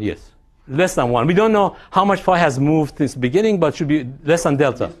order 1, yes. Less than 1. We don't know how much phi has moved since the beginning, but should be less than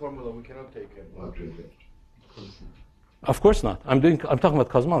delta. This formula we cannot take Planck to infinity. Of course not. I'm talking about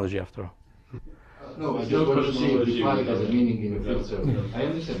cosmology after all. No, I just want to see if phi has a meaning in the field. So I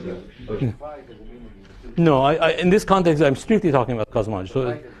understand that. But if phi has a meaning in the field. No, in this context, I'm strictly talking about cosmology.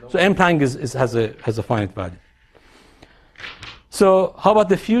 So m Planck has a finite value. So how about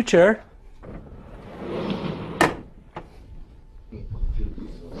the future?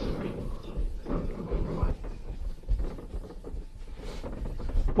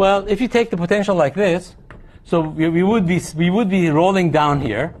 Well, if you take the potential like this, so we would be rolling down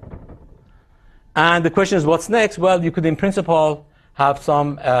here, and the question is, what's next? Well, you could, in principle, have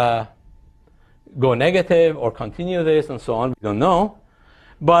some go negative or continue this and so on. We don't know,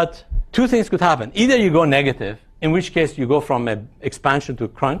 but two things could happen. Either you go negative, in which case you go from an expansion to a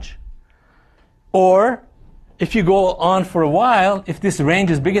crunch, or if you go on for a while, if this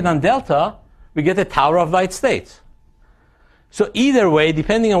range is bigger than delta, we get a tower of light states. So either way,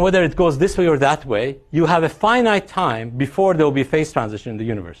 depending on whether it goes this way or that way, you have a finite time before there will be a phase transition in the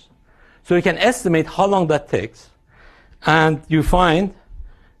universe. So you can estimate how long that takes, and you find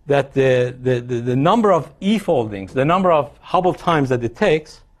that the number of E foldings, the number of Hubble times that it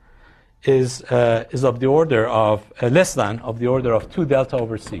takes, is of the order of less than of the order of 2 delta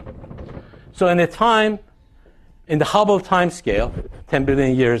over c. So in the Hubble time scale, 10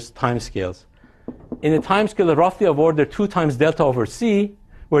 billion years time scales, in a time scale roughly of order 2 times delta over c,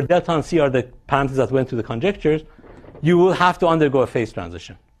 where delta and c are the parameters that went to the conjectures, you will have to undergo a phase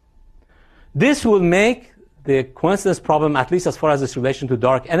transition. This will make the coincidence problem, at least as far as its relation to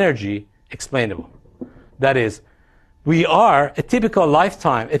dark energy, explainable. That is, we are a typical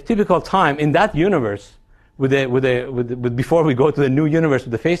lifetime, a typical time in that universe, before we go to the new universe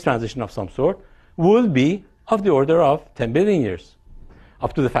with a phase transition of some sort, will be of the order of 10 billion years,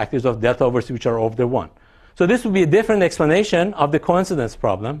 up to the factors of delta over c, which are over 1. So this would be a different explanation of the coincidence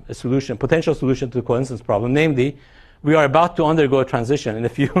problem, a solution, potential solution to the coincidence problem. Namely, we are about to undergo a transition in a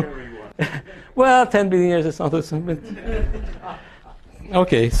few. Well, 10 billion years is not so.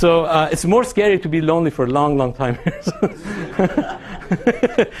 Okay, so it's more scary to be lonely for a long, long time.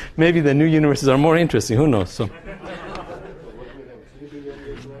 Maybe the new universes are more interesting. Who knows?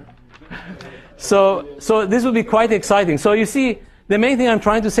 So this will be quite exciting. So you see, the main thing I'm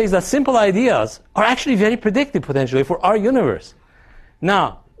trying to say is that simple ideas are actually very predictive potentially for our universe.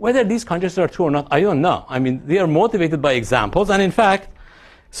 Now, whether these conjectures are true or not, I don't know. I mean, they are motivated by examples. And in fact,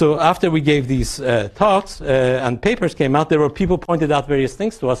 so after we gave these talks and papers came out, there were people pointed out various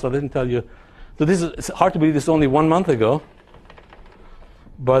things to us. So let me tell you. So it's hard to believe this is only 1 month ago.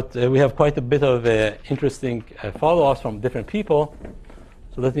 But we have quite a bit of interesting follow-ups from different people.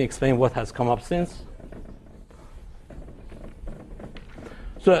 So let me explain what has come up since.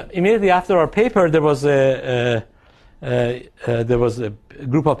 So immediately after our paper, there was a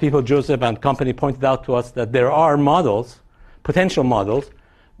group of people, Joseph and company, pointed out to us that there are models, potential models,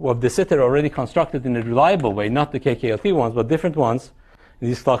 of the sitter already constructed in a reliable way, not the KKLT ones, but different ones,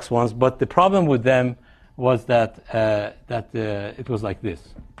 these flux ones. But the problem with them was that it was like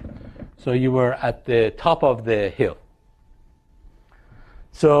this. So you were at the top of the hill.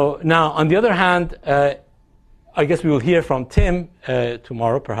 So now, on the other hand, I guess we will hear from Tim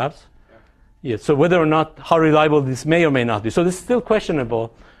tomorrow, perhaps. Yeah. So whether or not, how reliable this may or may not be. So this is still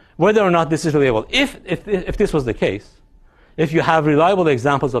questionable whether or not this is reliable. If this was the case, if you have reliable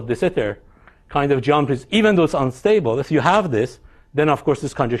examples of de Sitter kind of geometries, even though it's unstable, if you have this, then of course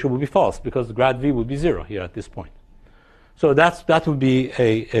this conjecture will be false because grad v will be 0 here at this point. So that would be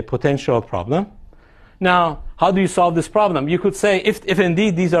a potential problem. Now, how do you solve this problem? You could say, if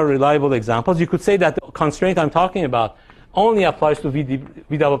indeed these are reliable examples, you could say that the constraint I'm talking about only applies to v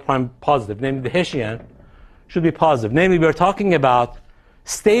double prime positive, namely the Hessian should be positive. Namely, we're talking about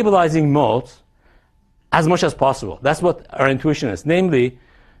stabilizing modes as much as possible. That's what our intuition is. Namely,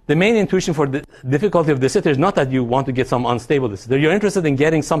 the main intuition for the difficulty of de Sitter is not that you want to get some unstable de Sitter. You're interested in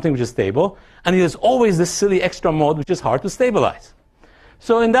getting something which is stable, and there's always this silly extra mode which is hard to stabilize.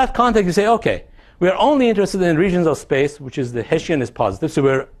 So in that context, you say, okay, we are only interested in regions of space which is the Hessian is positive,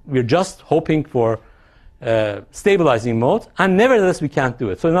 so we're just hoping for stabilizing modes, and nevertheless we can't do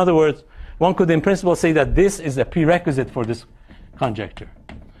it. So in other words, one could in principle say that this is a prerequisite for this conjecture.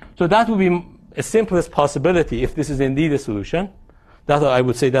 So that would be a simplest possibility if this is indeed a solution. That I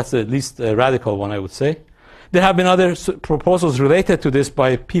would say that's the least radical one, I would say. There have been other proposals related to this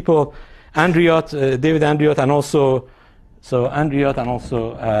by people, David Andriot, and also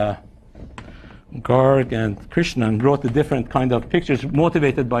Garg and Krishnan wrote a different kind of pictures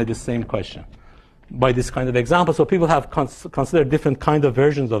motivated by the same question, by this kind of example. So people have considered different kind of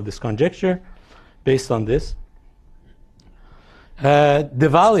versions of this conjecture based on this.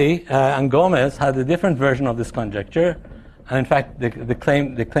 Diwali and Gomez had a different version of this conjecture. And in fact, they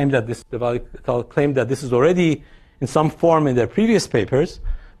claimed that this is already in some form in their previous papers,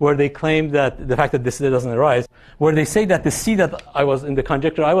 where they claimed that the fact that this doesn't arise, where they say that the C that in the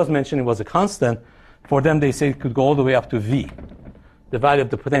conjecture I was mentioning was a constant. For them, they say it could go all the way up to V, the value of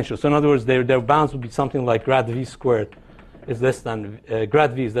the potential. So in other words, their bounds would be something like grad V squared is less than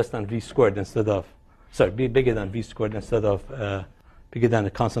grad V is less than V squared instead of be bigger than V squared instead of bigger than a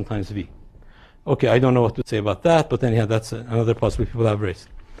constant times V. Okay, I don't know what to say about that, but anyhow, that's another possibility people have raised.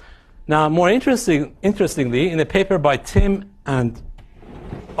 Now, more interestingly, in a paper by Tim and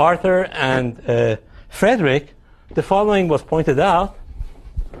Arthur and Frederick, the following was pointed out.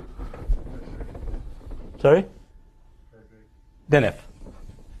 Sorry? Denef.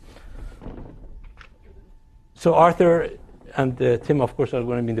 So Arthur and Tim, of course, are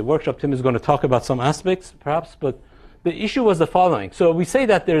going to be in the workshop. Tim is going to talk about some aspects, perhaps, but the issue was the following. So we say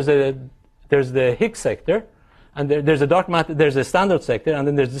that there's the Higgs sector, and there's a dark matter, there's a standard sector, and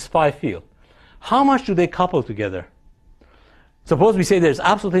then there's this phi field. How much do they couple together? Suppose we say there's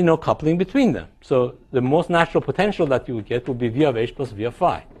absolutely no coupling between them. So the most natural potential that you would get would be V of H plus V of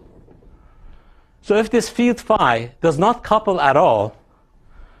phi. So if this field phi does not couple at all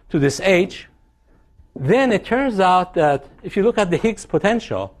to this H, then it turns out that if you look at the Higgs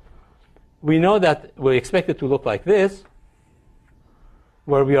potential, we know that we expect it to look like this,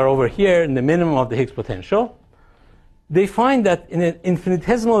 where we are over here in the minimum of the Higgs potential. They find that in an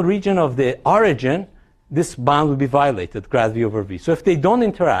infinitesimal region of the origin, this bound will be violated, grad V over V. So if they don't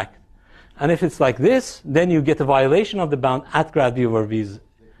interact, and if it's like this, then you get a violation of the bound at grad V over V's.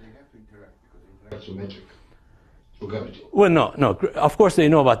 They have to interact because they interact symmetric through gravity. Well, no. Of course they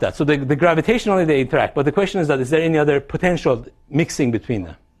know about that. So the gravitationally they interact. But the question is that is there any other potential mixing between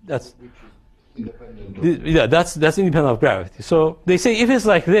them? That's Independent of yeah. That's independent of gravity. So they say if it's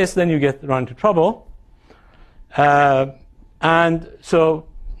like this, then you run into trouble. And so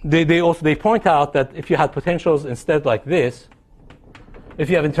they point out that if you had potentials instead like this, if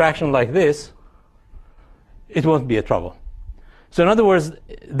you have interaction like this, it won't be a trouble. So in other words,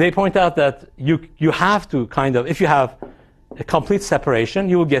 they point out that you have to kind of, if you have a complete separation,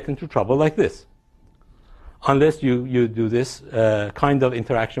 you will get into trouble like this, unless you do this kind of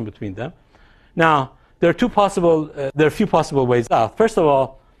interaction between them. Now, there are a few possible ways out. First of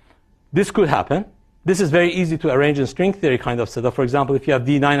all, this could happen. This is very easy to arrange in string theory kind of setup. For example, if you have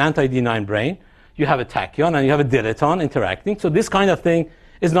D9 anti-D9 brane, you have a tachyon and you have a dilaton interacting. So this kind of thing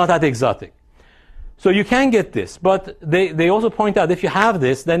is not that exotic. So you can get this. But they also point out if you have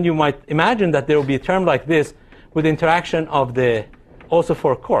this, then you might imagine that there will be a term like this with interaction of the also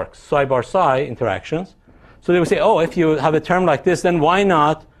for quarks, psi bar psi interactions. So they would say, oh, if you have a term like this, then why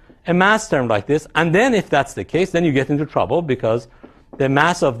not a mass term like this? And then if that's the case, then you get into trouble because the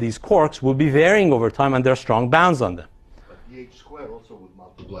mass of these quarks will be varying over time and there are strong bounds on them. But the H square also would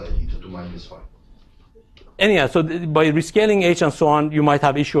multiply e to minus 5. Anyhow, so by rescaling H and so on, you might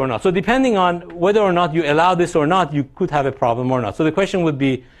have issue or not. So depending on whether or not you allow this or not, you could have a problem or not. So the question would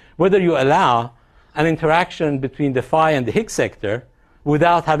be whether you allow an interaction between the phi and the Higgs sector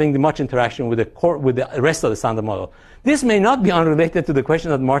without having much interaction with the rest of the standard model. This may not be unrelated to the question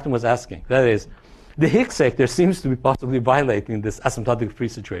that Martin was asking. That is, the Higgs sector seems to be possibly violating this asymptotic free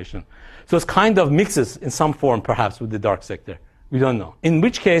situation. So it's kind of mixes in some form, perhaps, with the dark sector. We don't know. In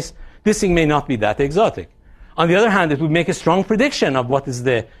which case, this thing may not be that exotic. On the other hand, it would make a strong prediction of what is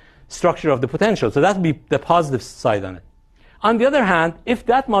the structure of the potential. So that would be the positive side on it. On the other hand, if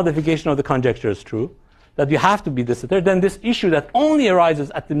that modification of the conjecture is true, that you have to be this sector, then this issue that only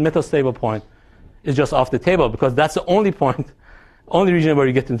arises at the metastable point is just off the table because that's the only point, only region where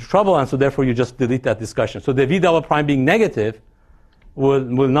you get into trouble, and so therefore you just delete that discussion. So the V double prime being negative will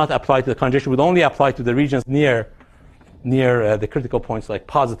not apply to the conjecture, would only apply to the regions near the critical points like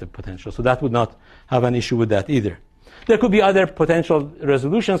positive potential. So that would not have an issue with that either. There could be other potential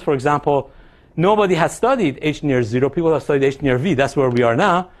resolutions. For example, nobody has studied H near 0. People have studied H near V. That's where we are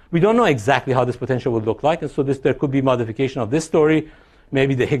now. We don't know exactly how this potential would look like. And so there could be modification of this story.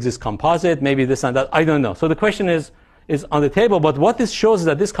 Maybe the Higgs is composite. Maybe this and that. I don't know. So the question is on the table. But what this shows is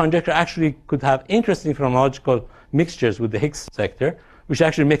that this conjecture actually could have interesting phenomenological mixtures with the Higgs sector, which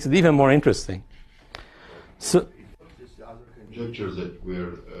actually makes it even more interesting. So conjectures that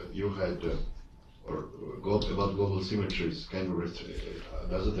where you had about global symmetries kind of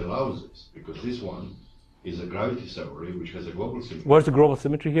does it allow this? Because this one is a gravity theory which has a global symmetry. What's the global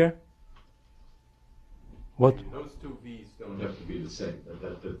symmetry here? What? Those two V's don't have to be the same.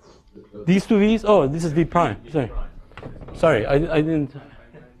 These two V's? Oh, this is V prime. Sorry, I didn't.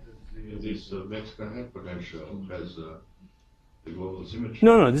 This Mexican head potential has the global symmetry.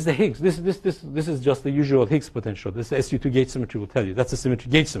 No, this is the Higgs. This is just the usual Higgs potential. This SU2 gauge symmetry will tell you. That's the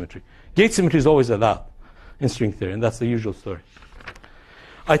symmetry, gauge symmetry. Gauge symmetry is always allowed in string theory, and that's the usual story.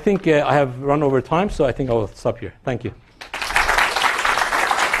 I think I have run over time, so I think I will stop here. Thank you.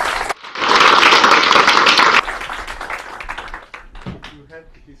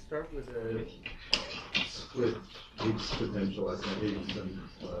 You start with a split Higgs potential as a Higgs, and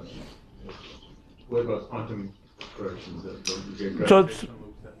what about quantum corrections that you get gravitational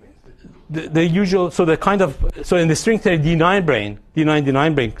loops that makes it? The usual, so in the string theory D9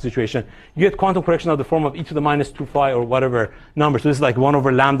 brane situation, you get quantum correction of the form of e to the minus 2 phi or whatever number. So this is like 1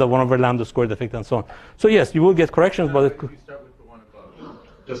 over lambda squared effect and so on. So yes, you will get corrections, but it could. You start with the one above,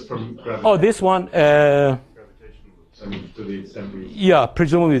 just from gravity. Oh, this one. Gravitational loops. I mean, to the extent we. Yeah,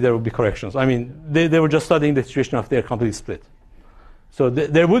 presumably there will be corrections. I mean, they were just studying the situation of their complete split. So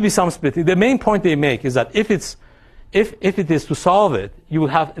there will be some splitting. The main point they make is that if it is to solve it, you will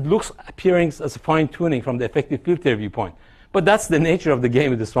have, it looks appearing as a fine tuning from the effective field theory viewpoint. But that's the nature of the game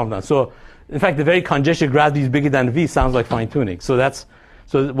with this phenomenon. So in fact, the very conjecture grad V is bigger than V sounds like fine tuning. So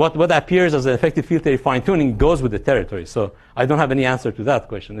what appears as an effective field theory fine tuning goes with the territory. So I don't have any answer to that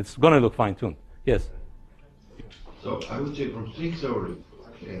question. It's going to look fine tuned. Yes. So I would say from string theory,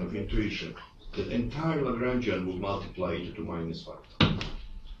 kind of intuition, that entire Lagrangian would multiply it to -5.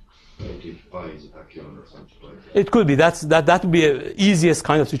 Right, if pi is a tachyon or something like that. It could be. That would be the easiest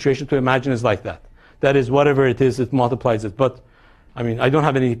kind of situation to imagine is like that. That is, whatever it is, it multiplies it. But, I mean, I don't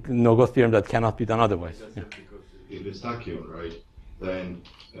have any no-go theorem that cannot be done otherwise. Yeah. Because if it's tachyon, right, then...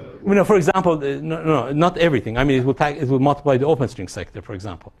 For example, no, not everything. I mean, it will multiply the open string sector, for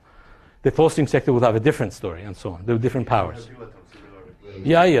example. The closed string sector will have a different story, and so on. There are different powers.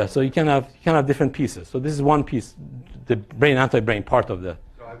 Yeah. So you can have different pieces. So this is one piece, the brain anti-brain part of the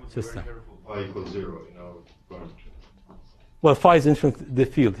system. Pi equals 0 in our branch. Well, phi is infinite the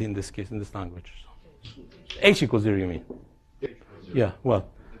field in this case, in this language. H equals 0, you mean? Yeah. Well,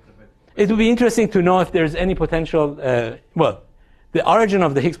 it would be interesting to know if there's any potential. The origin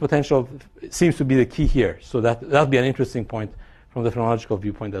of the Higgs potential seems to be the key here. So that'll be an interesting point from the phenomenological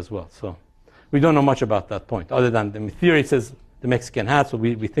viewpoint as well. So we don't know much about that point, other than the theory says the Mexican hat, so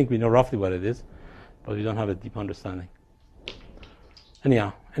we think we know roughly what it is, but we don't have a deep understanding.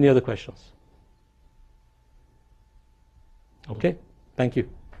 Anyhow, any other questions? Okay, thank you.